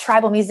put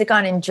tribal music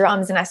on and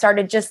drums. And I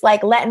started just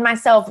like letting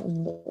myself,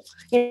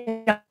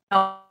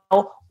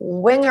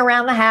 wing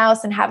around the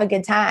house and have a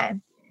good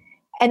time.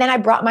 And then I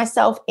brought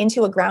myself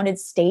into a grounded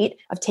state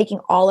of taking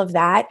all of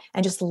that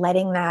and just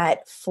letting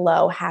that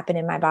flow happen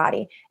in my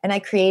body. And I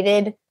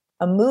created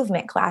a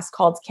movement class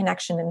called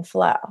Connection and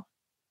Flow.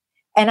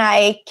 And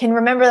I can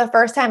remember the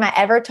first time I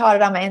ever taught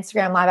it on my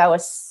Instagram Live, I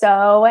was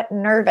so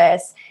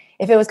nervous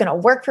if it was going to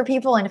work for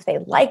people and if they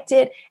liked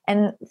it.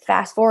 And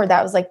fast forward,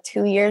 that was like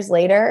 2 years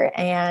later.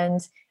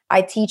 And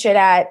I've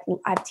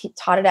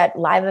taught it at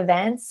live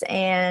events,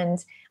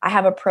 and I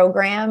have a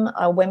program,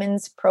 a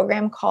women's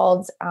program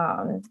called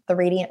The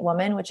Radiant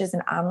Woman, which is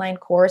an online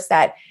course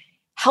that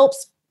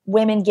helps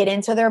women get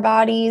into their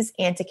bodies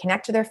and to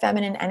connect to their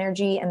feminine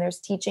energy. And there's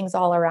teachings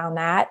all around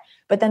that.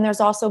 But then there's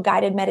also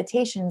guided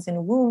meditations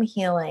and womb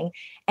healing,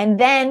 and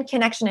then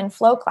connection and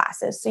flow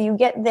classes. So you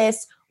get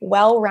this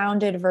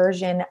well-rounded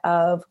version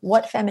of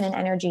what feminine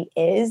energy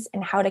is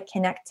and how to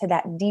connect to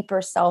that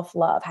deeper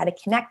self-love, how to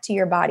connect to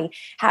your body,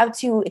 how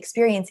to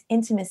experience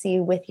intimacy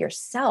with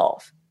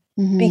yourself.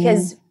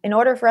 Because in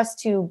order for us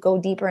to go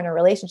deeper in a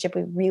relationship,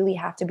 we really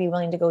have to be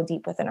willing to go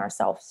deep within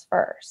ourselves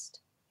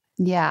first.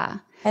 Yeah.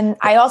 And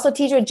I also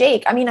teach with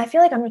Jake. I mean, I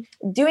feel like I'm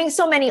doing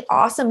so many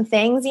awesome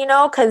things,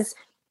 because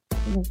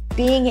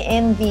being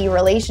in the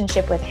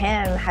relationship with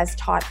him has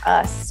taught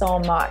us so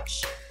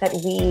much that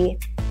we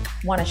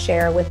want to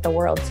share with the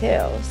world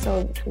too.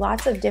 So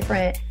lots of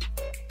different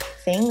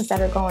things that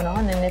are going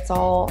on, and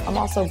I'm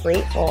also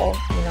grateful,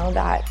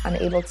 that I'm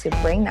able to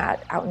bring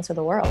that out into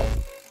the world.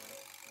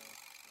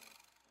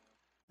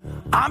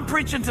 I'm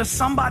preaching to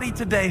somebody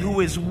today who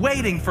is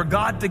waiting for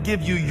God to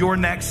give you your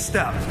next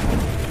step.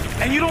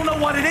 And you don't know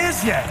what it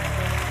is yet.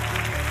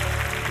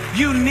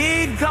 You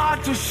need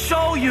God to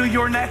show you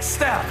your next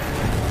step.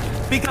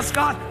 Because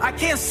God, I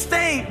can't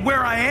stay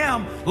where I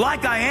am,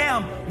 like I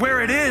am,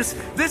 where it is.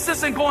 This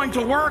isn't going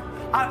to work.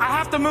 I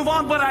have to move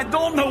on, but I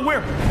don't know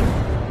where.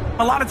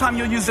 A lot of time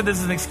you'll use it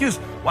as an excuse.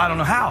 Well, I don't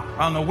know how.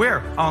 I don't know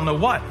where. I don't know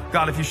what.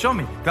 God, if you show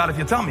me. God, if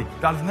you tell me.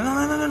 God, if...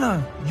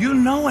 No. You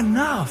know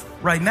enough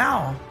right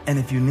now. And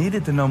if you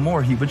needed to know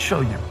more, he would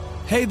show you.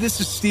 Hey, this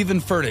is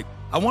Stephen Furtick.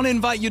 I want to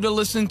invite you to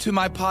listen to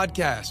my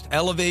podcast,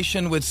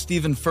 Elevation with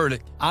Stephen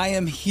Furtick. I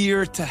am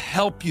here to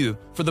help you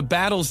for the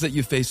battles that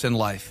you face in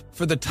life,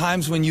 for the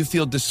times when you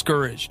feel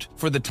discouraged,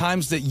 for the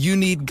times that you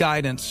need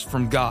guidance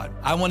from God.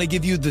 I want to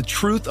give you the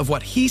truth of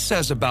what he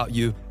says about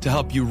you to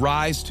help you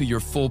rise to your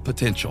full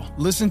potential.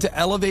 Listen to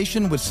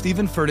Elevation with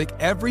Stephen Furtick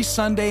every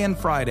Sunday and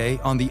Friday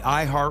on the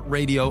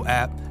iHeartRadio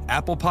app,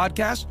 Apple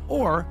Podcasts,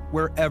 or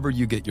wherever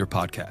you get your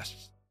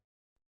podcasts.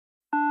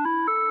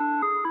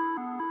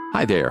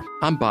 Hi there,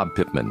 I'm Bob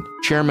Pittman,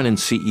 Chairman and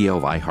CEO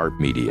of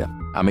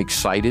iHeartMedia. I'm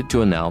excited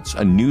to announce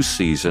a new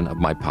season of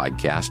my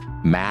podcast,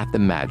 Math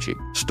and Magic,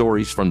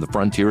 Stories from the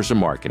Frontiers of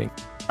Marketing.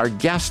 Our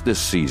guests this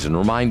season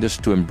remind us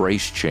to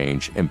embrace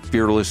change and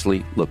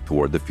fearlessly look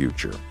toward the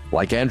future.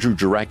 Like Andrew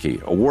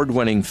Jarecki,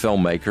 award-winning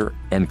filmmaker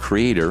and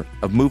creator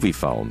of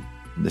Moviefone.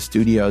 The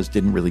studios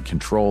didn't really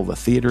control the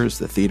theaters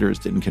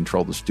didn't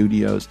control the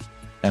studios.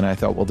 And I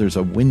thought, well, there's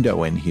a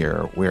window in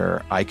here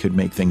where I could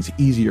make things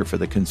easier for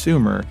the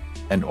consumer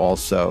and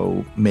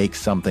also make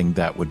something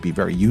that would be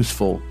very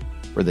useful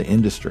for the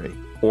industry.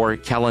 Or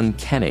Kellen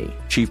Kenny,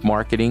 Chief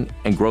Marketing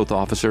and Growth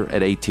Officer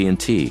at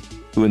AT&T,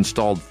 who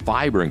installed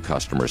fiber in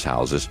customers'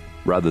 houses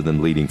rather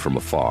than leading from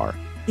afar.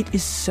 It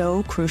is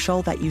so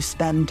crucial that you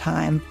spend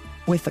time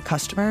with the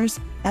customers.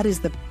 That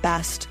is the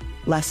best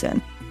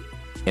lesson.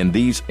 In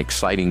these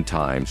exciting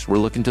times, we're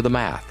looking to the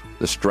math,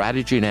 the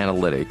strategy and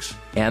analytics,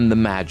 and the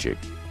magic,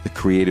 the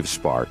creative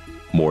spark,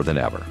 more than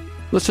ever.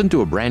 Listen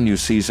to a brand new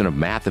season of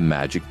Math and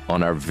Magic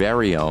on our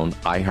very own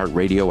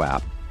iHeartRadio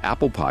app,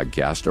 Apple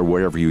Podcast, or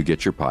wherever you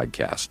get your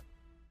podcast.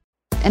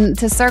 And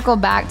to circle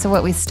back to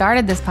what we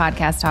started this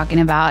podcast talking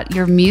about,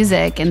 your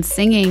music and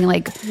singing,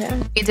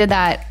 we did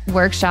that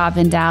workshop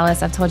in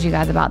Dallas. I've told you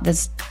guys about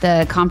this,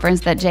 the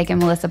conference that Jake and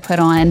Melissa put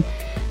on.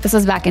 This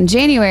was back in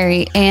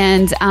January.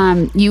 And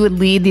you would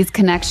lead these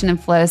connection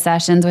and flow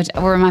sessions, which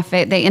were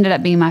they ended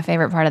up being my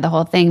favorite part of the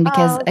whole thing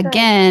because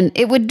again,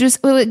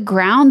 it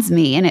grounds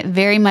me, and it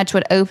very much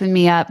would open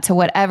me up to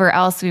whatever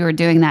else we were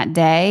doing that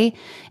day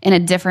in a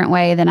different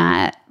way than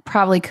I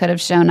probably could have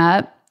shown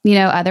up,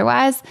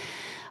 otherwise.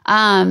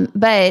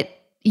 But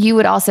you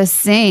would also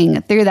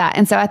sing through that.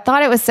 And so I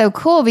thought it was so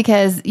cool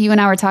because you and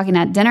I were talking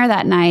at dinner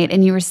that night,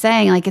 and you were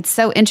saying it's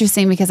so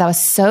interesting because I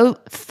was so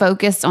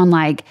focused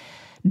on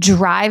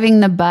driving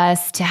the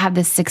bus to have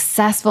this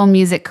successful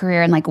music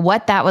career and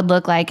what that would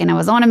look like. And I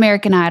was on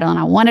American Idol and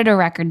I wanted a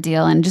record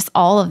deal and just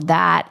all of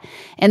that.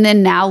 And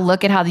then now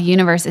look at how the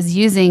universe is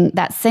using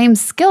that same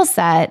skill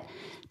set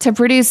to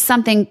produce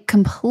something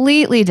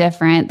completely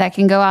different that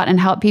can go out and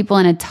help people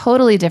in a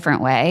totally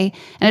different way.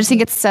 And I just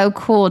think it's so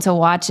cool to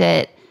watch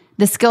the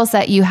skill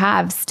set you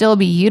have still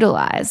be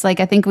utilized.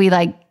 I think we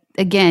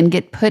again,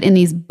 get put in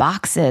these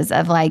boxes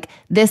of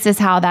this is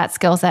how that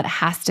skill set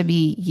has to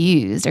be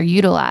used or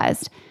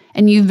utilized.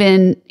 And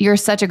you're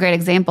such a great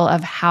example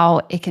of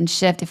how it can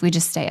shift if we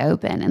just stay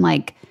open and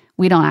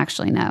we don't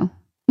actually know.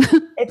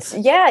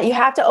 You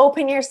have to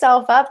open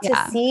yourself up to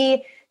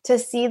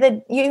see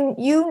that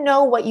you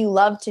know what you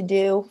love to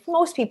do.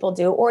 Most people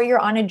do, or you're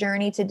on a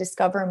journey to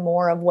discover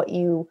more of what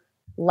you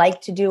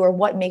like to do or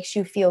what makes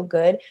you feel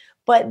good.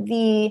 But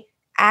the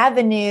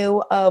avenue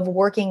of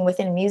working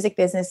within music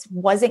business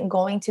wasn't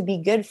going to be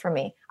good for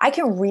me. I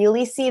can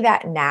really see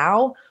that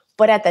now.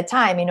 But at the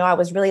time, I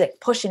was really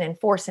pushing and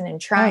forcing and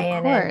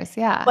trying. Of course,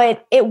 yeah.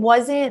 But it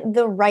wasn't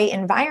the right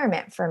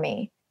environment for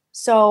me.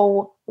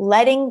 So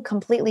letting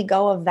completely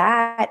go of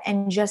that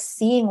and just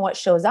seeing what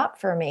shows up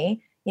for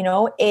me,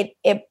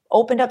 it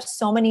opened up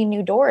so many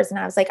new doors. And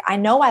I was I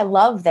know I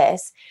love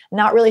this. I'm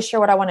not really sure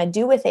what I want to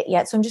do with it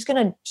yet. So I'm just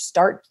going to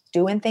start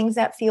doing things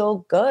that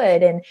feel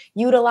good and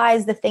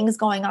utilize the things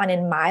going on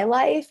in my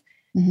life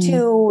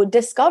to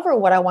discover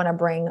what I want to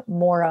bring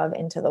more of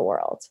into the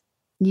world.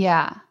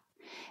 Yeah.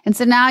 And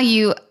so now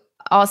you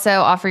also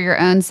offer your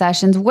own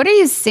sessions. What are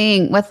you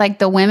seeing with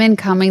the women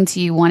coming to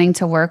you wanting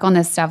to work on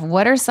this stuff?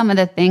 What are some of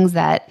the things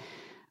that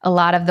a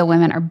lot of the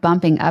women are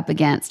bumping up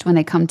against when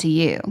they come to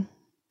you?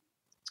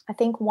 I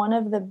think one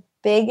of the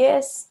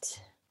biggest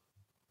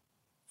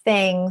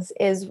things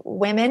is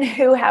women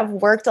who have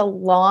worked a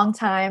long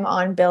time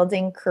on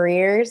building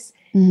careers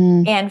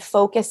and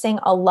focusing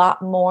a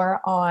lot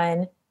more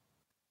on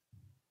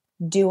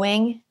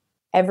doing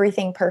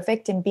everything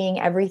perfect and being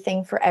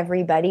everything for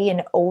everybody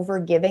and over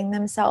giving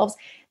themselves,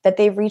 that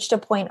they've reached a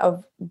point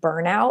of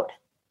burnout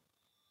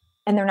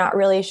and they're not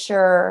really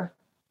sure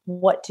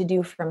what to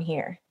do from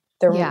here.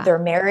 Their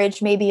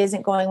marriage maybe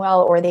isn't going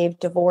well, or they've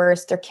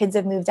divorced, their kids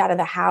have moved out of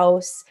the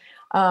house.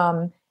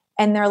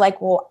 And they're like,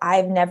 well,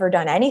 I've never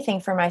done anything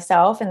for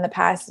myself in the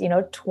past,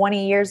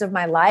 20 years of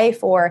my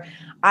life, or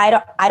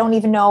I don't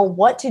even know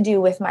what to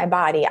do with my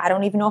body. I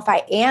don't even know if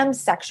I am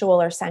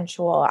sexual or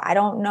sensual. I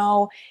don't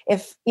know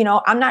if,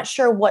 I'm not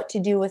sure what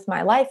to do with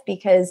my life,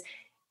 because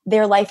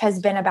their life has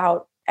been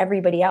about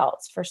everybody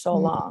else for so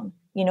long.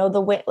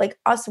 The way, like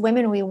us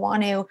women, we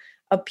want to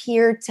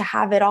appear to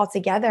have it all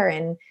together,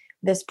 and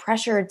this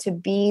pressure to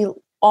be,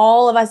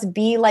 all of us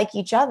be like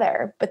each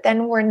other, but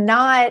then we're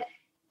not.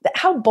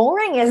 How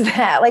boring is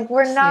that? Like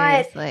we're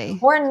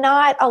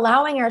not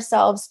allowing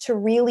ourselves to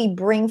really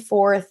bring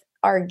forth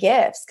our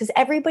gifts, because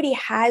everybody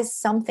has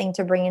something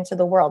to bring into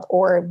the world,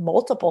 or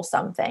multiple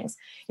some things.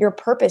 Your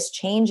purpose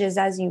changes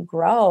as you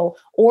grow,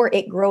 or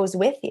it grows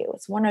with you.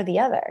 It's one or the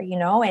other,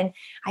 and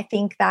I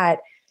think that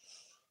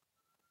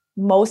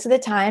most of the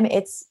time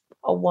it's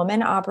a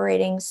woman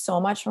operating so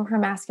much from her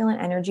masculine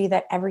energy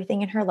that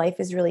everything in her life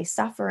is really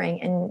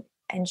suffering,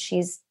 and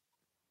she's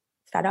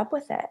fed up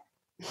with it.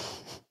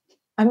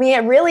 I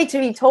mean, really, to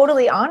be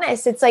totally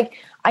honest, it's like,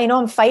 I know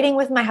I'm fighting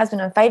with my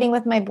husband, I'm fighting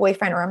with my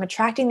boyfriend, or I'm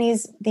attracting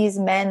these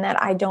men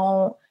that I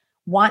don't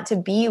want to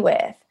be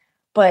with,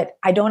 but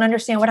I don't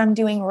understand what I'm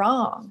doing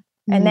wrong.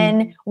 And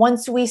then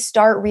once we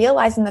start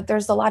realizing that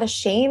there's a lot of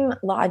shame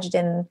lodged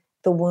in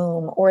the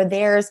womb, or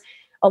there's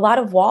a lot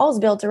of walls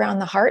built around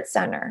the heart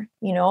center,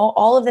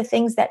 all of the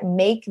things that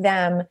make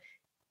them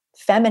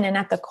feminine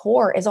at the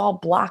core is all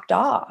blocked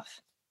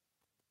off.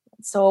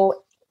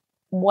 So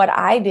what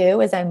I do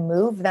is I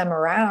move them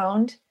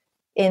around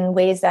in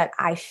ways that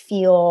I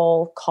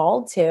feel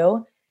called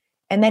to.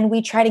 And then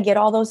we try to get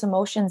all those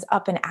emotions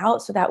up and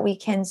out so that we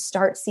can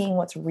start seeing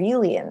what's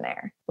really in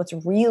there, what's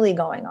really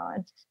going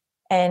on,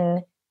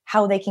 and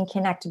how they can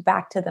connect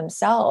back to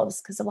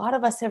themselves. Because a lot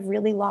of us have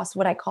really lost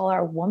what I call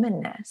our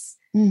womanness.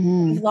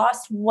 We've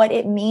lost what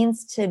it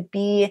means to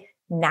be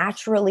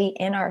naturally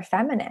in our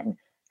feminine,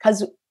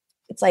 because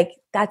it's like,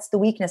 that's the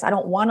weakness. I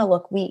don't want to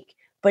look weak.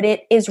 But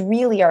it is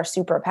really our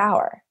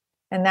superpower.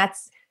 And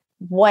that's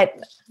what,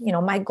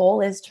 my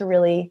goal is, to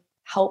really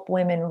help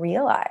women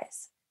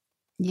realize.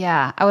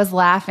 Yeah. I was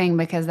laughing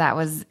because that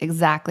was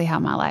exactly how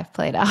my life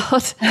played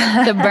out.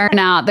 The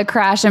burnout, the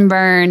crash and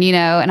burn,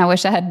 and I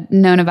wish I had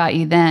known about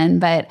you then.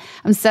 But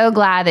I'm so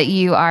glad that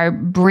you are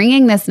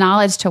bringing this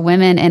knowledge to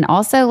women. And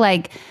also,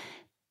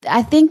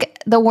 I think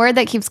the word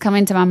that keeps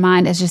coming to my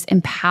mind is just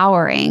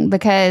empowering,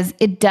 because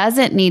it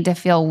doesn't need to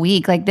feel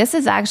weak. Like, this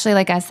is actually,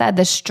 like I said,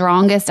 the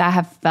strongest I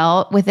have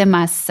felt within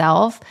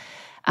myself.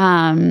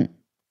 And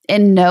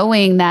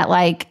knowing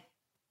that,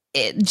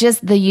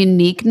 just the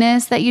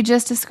uniqueness that you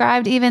just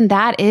described, even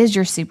that is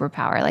your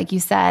superpower, like you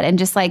said, and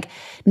just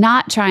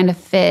not trying to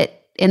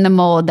fit in the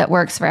mold that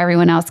works for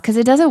everyone else, because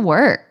it doesn't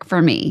work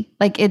for me.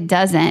 It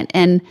doesn't.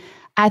 And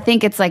I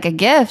think it's like a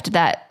gift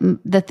that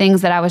the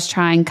things that I was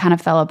trying kind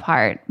of fell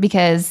apart,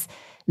 because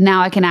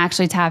now I can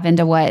actually tap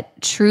into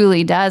what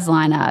truly does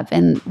line up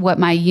and what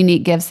my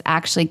unique gifts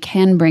actually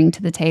can bring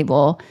to the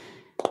table.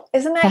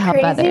 Isn't that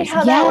crazy others.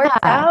 How that works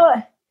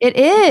out? It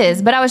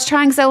is. But I was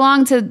trying so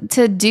long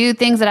to do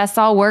things that I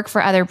saw work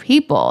for other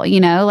people,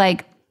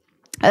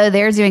 oh,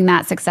 they're doing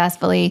that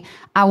successfully.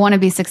 I want to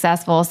be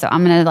successful, so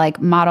I'm going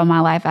to model my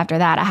life after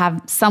that. I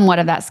have somewhat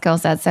of that skill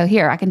set, so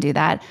here, I can do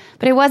that.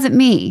 But it wasn't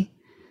me.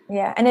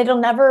 Yeah. And it'll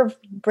never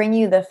bring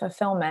you the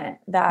fulfillment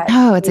that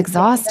it's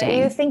exhausting. That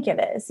you think it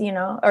is,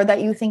 or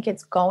that you think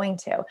it's going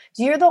to.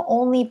 So you're the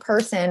only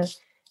person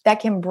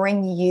that can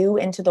bring you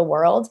into the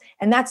world.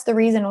 And that's the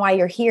reason why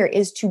you're here,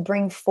 is to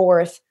bring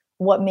forth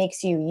what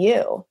makes you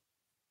you,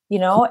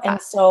 And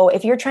so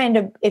if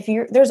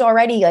there's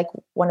already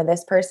one of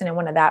this person and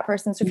one of that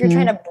person. So if you're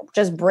trying to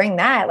just bring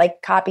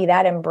that, copy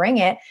that and bring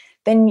it,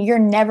 then you're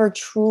never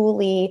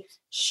truly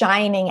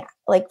shining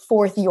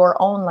forth your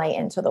own light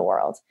into the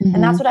world.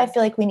 And that's what I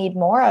feel like we need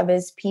more of,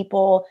 is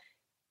people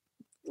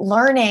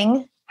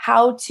learning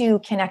how to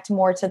connect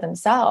more to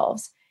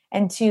themselves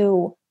and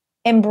to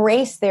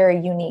embrace their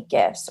unique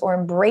gifts, or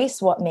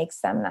embrace what makes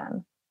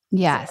them.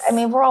 Yes. I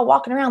mean, we're all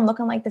walking around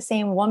looking like the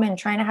same woman,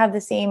 trying to have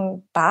the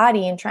same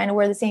body and trying to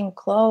wear the same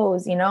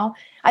clothes,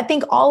 I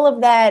think all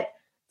of that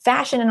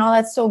fashion and all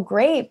that's so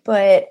great,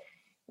 but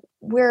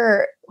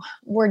we're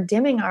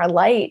dimming our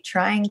light,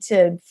 trying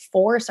to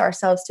force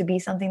ourselves to be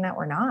something that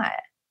we're not.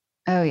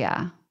 Oh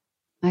yeah.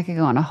 I could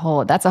go on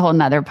that's a whole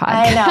nother podcast.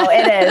 I know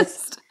it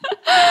is.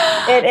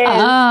 It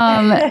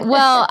is.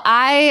 Well,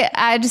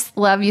 I just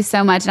love you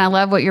so much, and I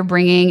love what you're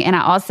bringing. And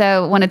I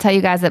also want to tell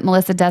you guys that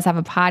Melissa does have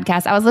a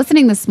podcast. I was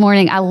listening this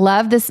morning. I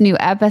love this new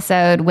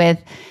episode with,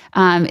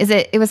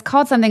 it was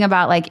called something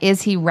about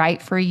is he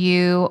right for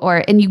you?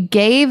 And you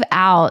gave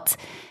out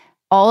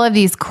all of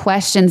these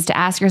questions to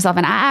ask yourself.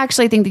 And I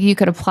actually think that you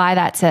could apply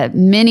that to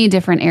many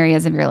different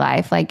areas of your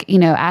life. Like,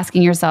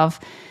 asking yourself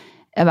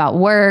about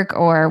work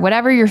or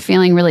whatever you're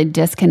feeling really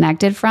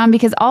disconnected from,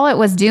 because all it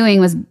was doing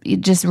was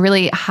just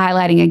really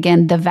highlighting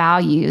again, the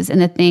values and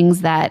the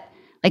things that,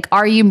 like,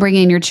 are you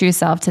bringing your true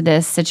self to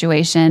this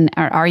situation,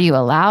 or are you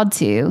allowed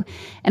to?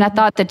 And I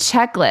thought the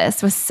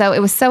checklist was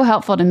so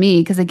helpful to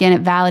me, because again,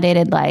 it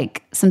validated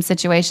like some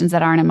situations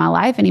that aren't in my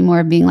life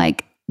anymore, being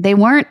like, they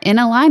weren't in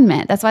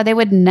alignment. That's why they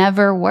would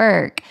never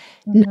work.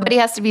 Mm-hmm. Nobody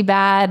has to be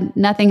bad.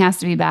 Nothing has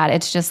to be bad.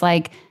 It's just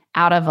like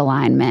out of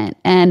alignment.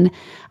 And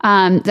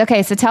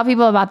okay, so tell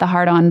people about the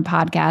Heart On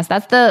podcast.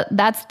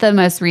 That's the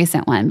most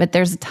recent one, but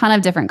there's a ton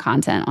of different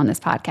content on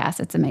this podcast.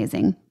 It's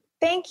amazing.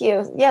 Thank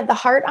you. Yeah, the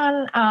Heart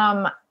On,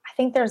 I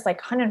think there's like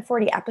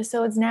 140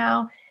 episodes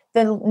now.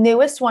 The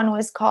newest one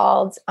was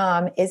called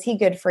Is He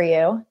Good For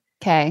You?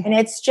 Okay. And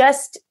it's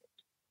just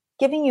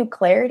giving you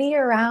clarity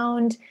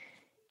around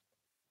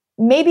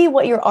maybe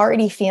what you're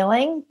already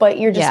feeling, but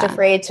you're just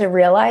afraid to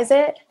realize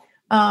it.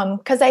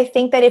 Because I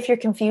think that if you're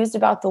confused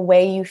about the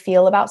way you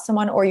feel about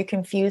someone, or you're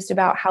confused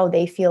about how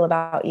they feel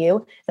about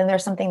you, then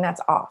there's something that's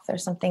off.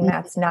 There's something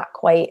that's not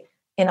quite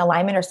in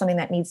alignment, or something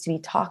that needs to be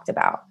talked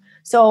about.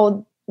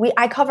 So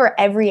I cover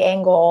every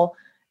angle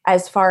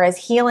as far as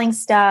healing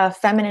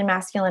stuff, feminine,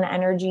 masculine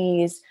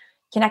energies,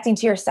 connecting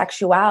to your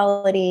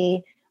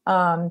sexuality,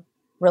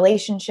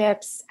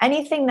 relationships,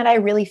 anything that I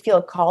really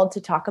feel called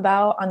to talk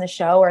about on the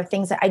show, or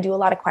things that I do a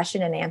lot of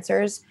question and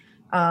answers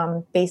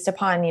based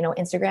upon,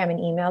 Instagram and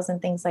emails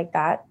and things like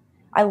that.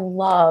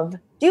 Do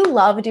you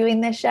love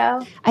doing this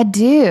show? I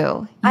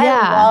do. Yeah.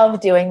 I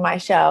love doing my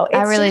show.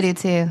 I really do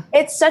too.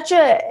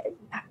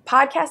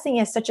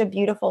 Podcasting is such a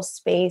beautiful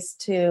space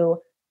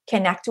to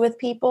connect with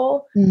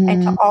people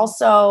and to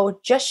also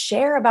just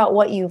share about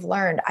what you've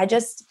learned.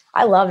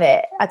 I love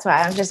it. That's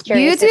why I'm just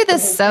curious. You do the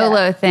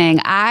solo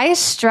thing. I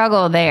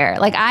struggle there.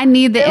 Like, I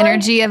need the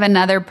energy of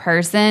another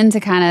person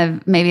to kind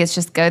of, maybe it's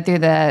just go through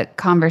the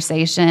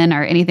conversation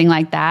or anything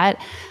like that.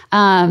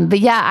 But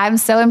yeah, I'm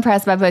so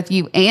impressed by both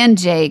you and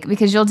Jake,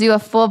 because you'll do a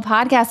full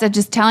podcast of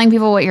just telling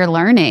people what you're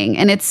learning.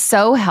 And it's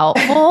so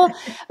helpful.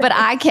 But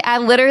I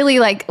literally,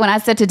 like, when I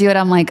set to do it,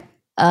 I'm like,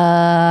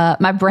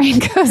 my brain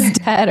goes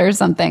dead or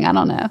something. I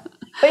don't know.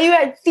 But you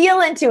feel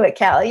into it,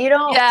 Kelly. You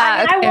don't.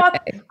 Yeah,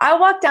 I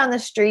walk down the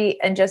street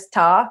and just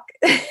talk.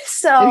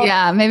 So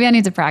yeah, maybe I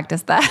need to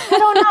practice that. I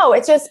don't know.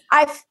 It's just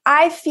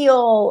I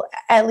feel,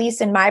 at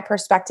least in my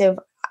perspective,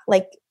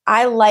 like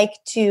I like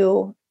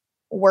to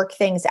work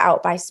things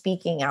out by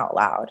speaking out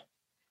loud.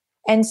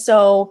 And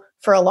so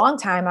for a long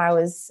time, I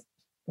was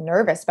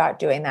nervous about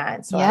doing that.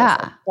 And so I was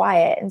like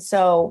quiet. And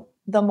so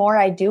the more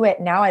I do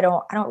it now, I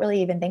don't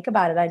really even think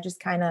about it. I just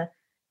kind of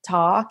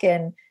talk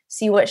and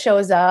see what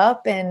shows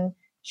up and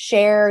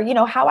share,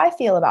 how I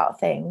feel about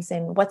things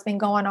and what's been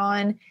going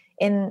on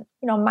in,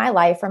 my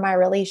life or my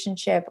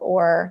relationship,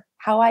 or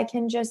how I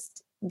can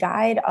just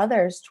guide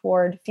others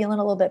toward feeling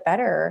a little bit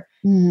better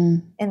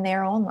in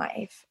their own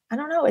life. I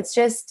don't know. It's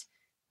just,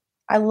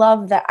 I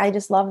love that. I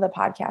just love the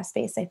podcast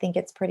space. I think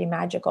it's pretty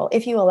magical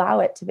if you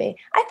allow it to be.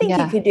 I think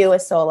you could do a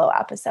solo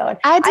episode.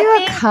 I do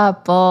a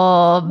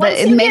couple,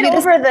 but maybe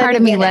this is part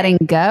of me letting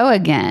go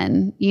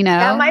again,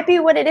 That might be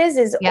what it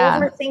is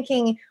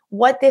overthinking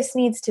what this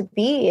needs to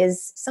be.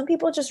 Is some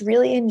people just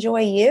really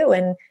enjoy you,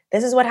 and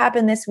this is what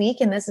happened this week,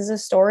 and this is a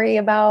story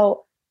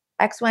about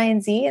X, Y,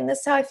 and Z, and this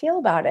is how I feel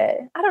about it.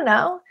 I don't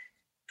know.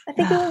 I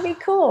think it would be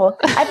cool.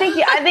 I think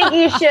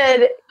you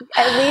should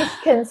at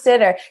least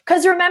consider,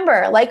 because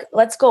remember, like,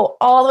 let's go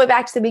all the way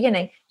back to the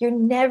beginning. You're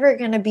never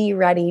going to be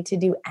ready to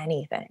do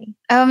anything.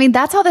 I mean,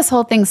 that's how this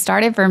whole thing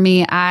started for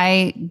me.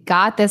 I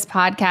got this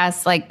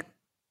podcast, like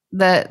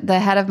the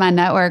head of my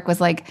network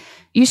was like,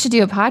 you should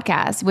do a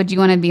podcast. Would you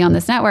want to be on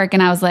this network?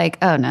 And I was like,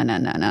 oh, no.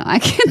 I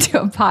can't do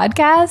a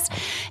podcast.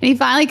 And he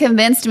finally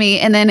convinced me.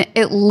 And then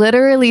it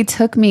literally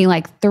took me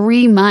like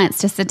 3 months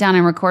to sit down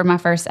and record my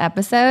first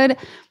episode,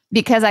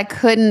 because I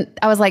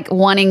was like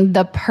wanting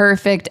the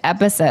perfect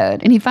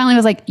episode. And he finally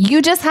was like,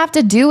 you just have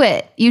to do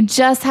it. You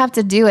just have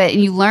to do it.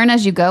 And you learn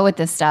as you go with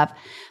this stuff.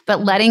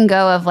 But letting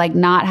go of like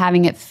not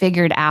having it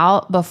figured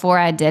out before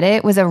I did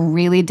it was a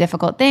really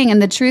difficult thing.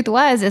 And the truth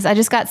is I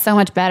just got so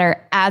much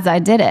better as I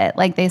did it.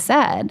 Like they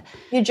said,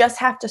 you just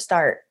have to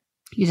start.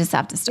 You just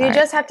have to start. You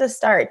just have to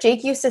start.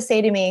 Jake used to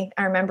say to me,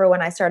 I remember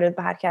when I started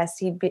the podcast,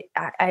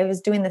 I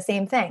was doing the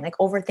same thing, like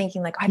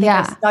overthinking, like, I think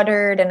I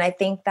stuttered, and I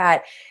think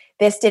that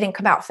this didn't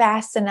come out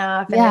fast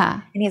enough.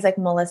 And he's like,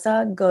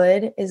 Melissa,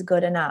 good is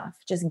good enough.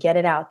 Just get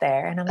it out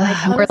there. And I'm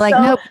like,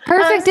 no,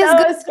 perfect is good.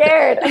 I'm so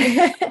scared.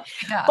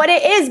 But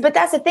it is. But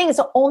that's the thing. It's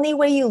the only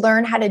way you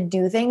learn how to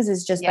do things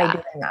is just by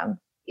doing them.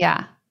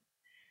 Yeah.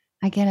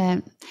 I get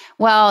it.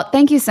 Well,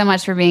 thank you so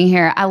much for being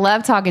here. I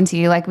love talking to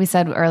you. Like we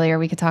said earlier,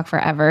 we could talk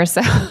forever.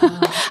 So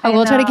I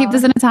will try to keep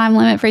this in a time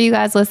limit for you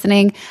guys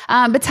listening.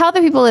 But tell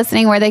the people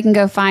listening where they can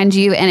go find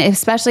you, and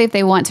especially if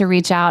they want to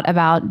reach out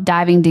about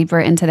diving deeper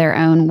into their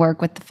own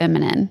work with the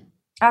feminine.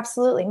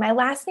 Absolutely. My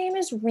last name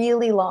is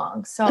really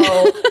long, so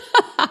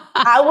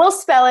I will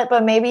spell it,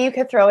 but maybe you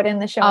could throw it in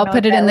the show notes. I'll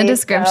put it in the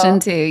description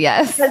too.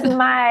 Yes. Because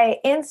my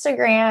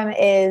Instagram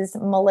is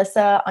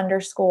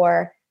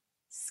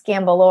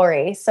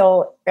Melissa_Sgambolori.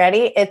 So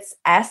ready? It's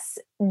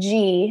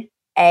SGAMBELLURI.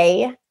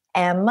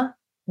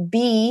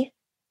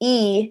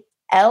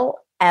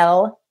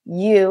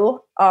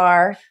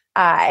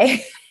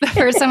 The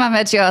first time I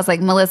met you, I was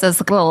like, Melissa.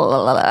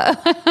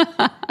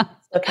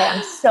 Okay,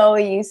 I'm so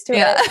used to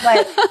it.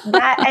 But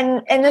that,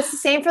 and it's the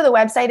same for the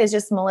website, is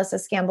just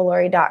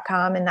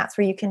melissasgambolori.com. And that's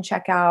where you can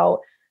check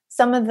out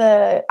some of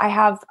I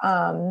have,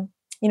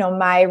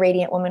 my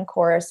Radiant Woman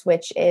course,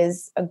 which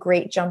is a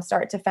great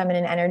jumpstart to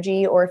feminine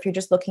energy, or if you're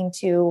just looking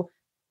to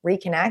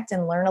reconnect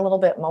and learn a little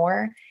bit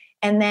more.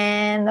 And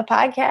then the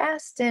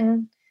podcast,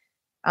 and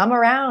I'm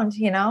around,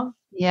 Yeah.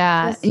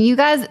 You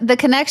guys, the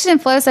connection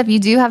flow stuff, you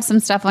do have some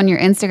stuff on your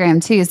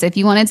Instagram too. So if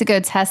you wanted to go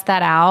test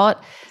that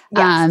out,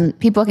 yes.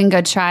 People can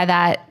go try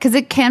that, because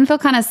it can feel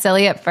kind of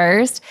silly at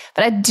first,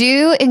 but I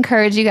do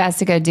encourage you guys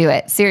to go do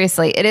it.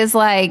 Seriously. It is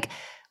like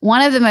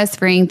one of the most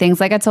freeing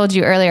things. Like I told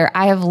you earlier,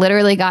 I have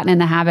literally gotten in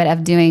the habit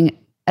of doing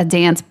a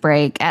dance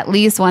break at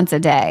least once a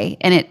day,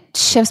 and it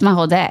shifts my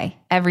whole day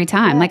every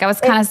time. Like I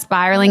was kind of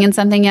spiraling in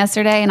something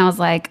yesterday, and I was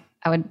like,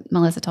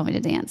 Melissa told me to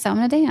dance, so I'm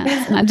going to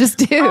dance. And I just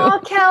do. Oh,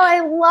 Kel,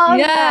 I love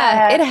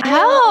that. It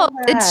helps.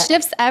 It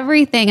shifts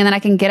everything. And then I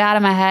can get out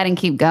of my head and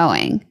keep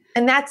going.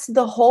 And that's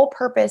the whole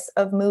purpose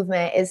of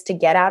movement, is to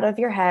get out of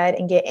your head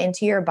and get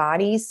into your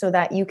body so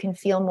that you can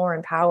feel more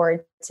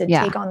empowered to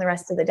take on the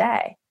rest of the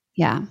day.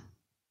 Yeah.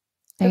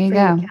 There you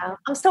go.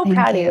 I'm so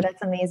proud of you.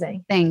 That's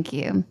amazing. Thank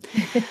you.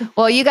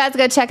 Well, you guys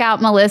go check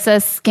out Melissa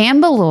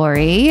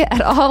Sgambolori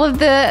at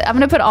I'm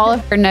going to put all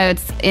of her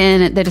notes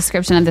in the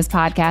description of this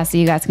podcast, so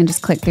you guys can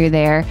just click through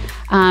there.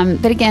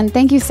 But again,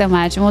 thank you so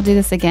much. And we'll do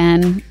this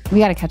again. We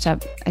got to catch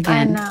up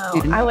again. I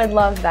know. Soon. I would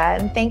love that.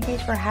 And thank you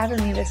for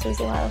having me. This was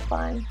a lot of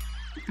fun.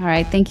 All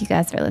right. Thank you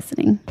guys for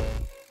listening.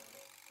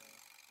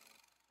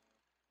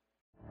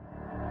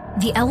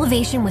 The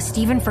Elevation with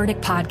Stephen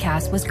Furtick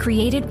podcast was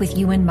created with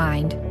you in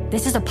mind.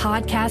 This is a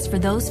podcast for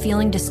those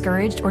feeling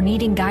discouraged or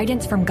needing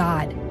guidance from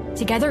God.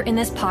 Together in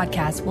this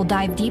podcast, we'll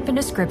dive deep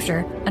into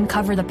scripture,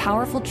 uncover the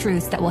powerful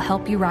truths that will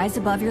help you rise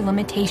above your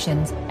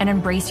limitations and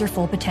embrace your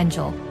full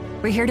potential.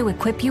 We're here to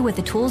equip you with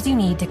the tools you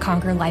need to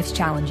conquer life's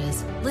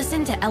challenges.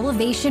 Listen to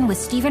Elevation with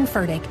Stephen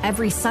Furtick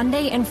every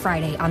Sunday and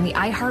Friday on the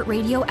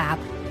iHeartRadio app,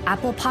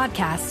 Apple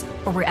Podcasts,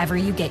 or wherever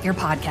you get your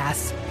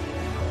podcasts.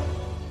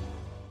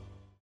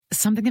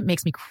 Something that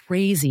makes me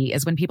crazy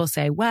is when people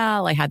say,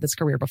 well, I had this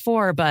career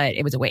before, but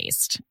it was a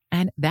waste.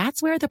 And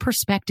that's where the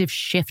perspective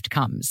shift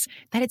comes,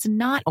 that it's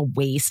not a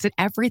waste, that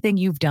everything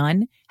you've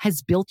done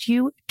has built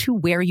you to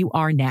where you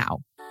are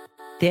now.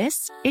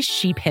 This is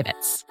She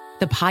Pivots,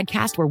 the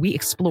podcast where we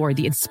explore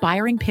the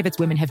inspiring pivots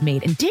women have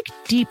made and dig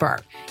deeper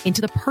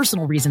into the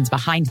personal reasons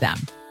behind them.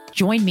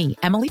 Join me,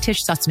 Emily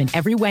Tish Sussman,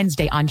 every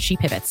Wednesday on She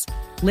Pivots.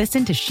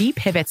 Listen to She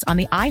Pivots on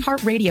the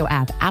iHeartRadio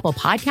app, Apple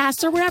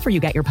Podcasts, or wherever you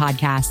get your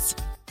podcasts.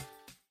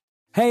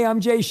 Hey, I'm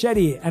Jay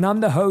Shetty, and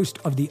I'm the host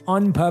of the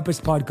On Purpose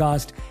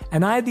podcast,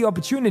 and I had the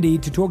opportunity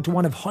to talk to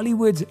one of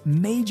Hollywood's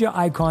major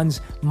icons,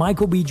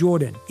 Michael B.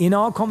 Jordan. In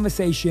our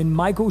conversation,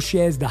 Michael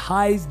shares the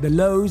highs, the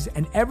lows,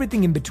 and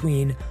everything in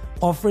between,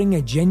 offering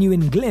a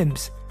genuine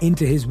glimpse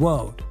into his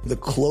world. The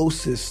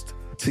closest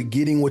to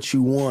getting what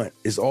you want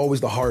is always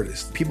the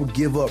hardest. People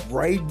give up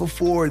right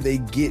before they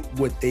get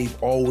what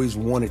they've always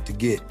wanted to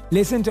get.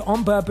 Listen to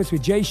On Purpose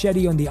with Jay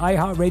Shetty on the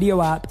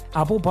iHeartRadio app,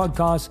 Apple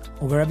Podcasts,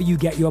 or wherever you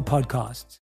get your podcasts.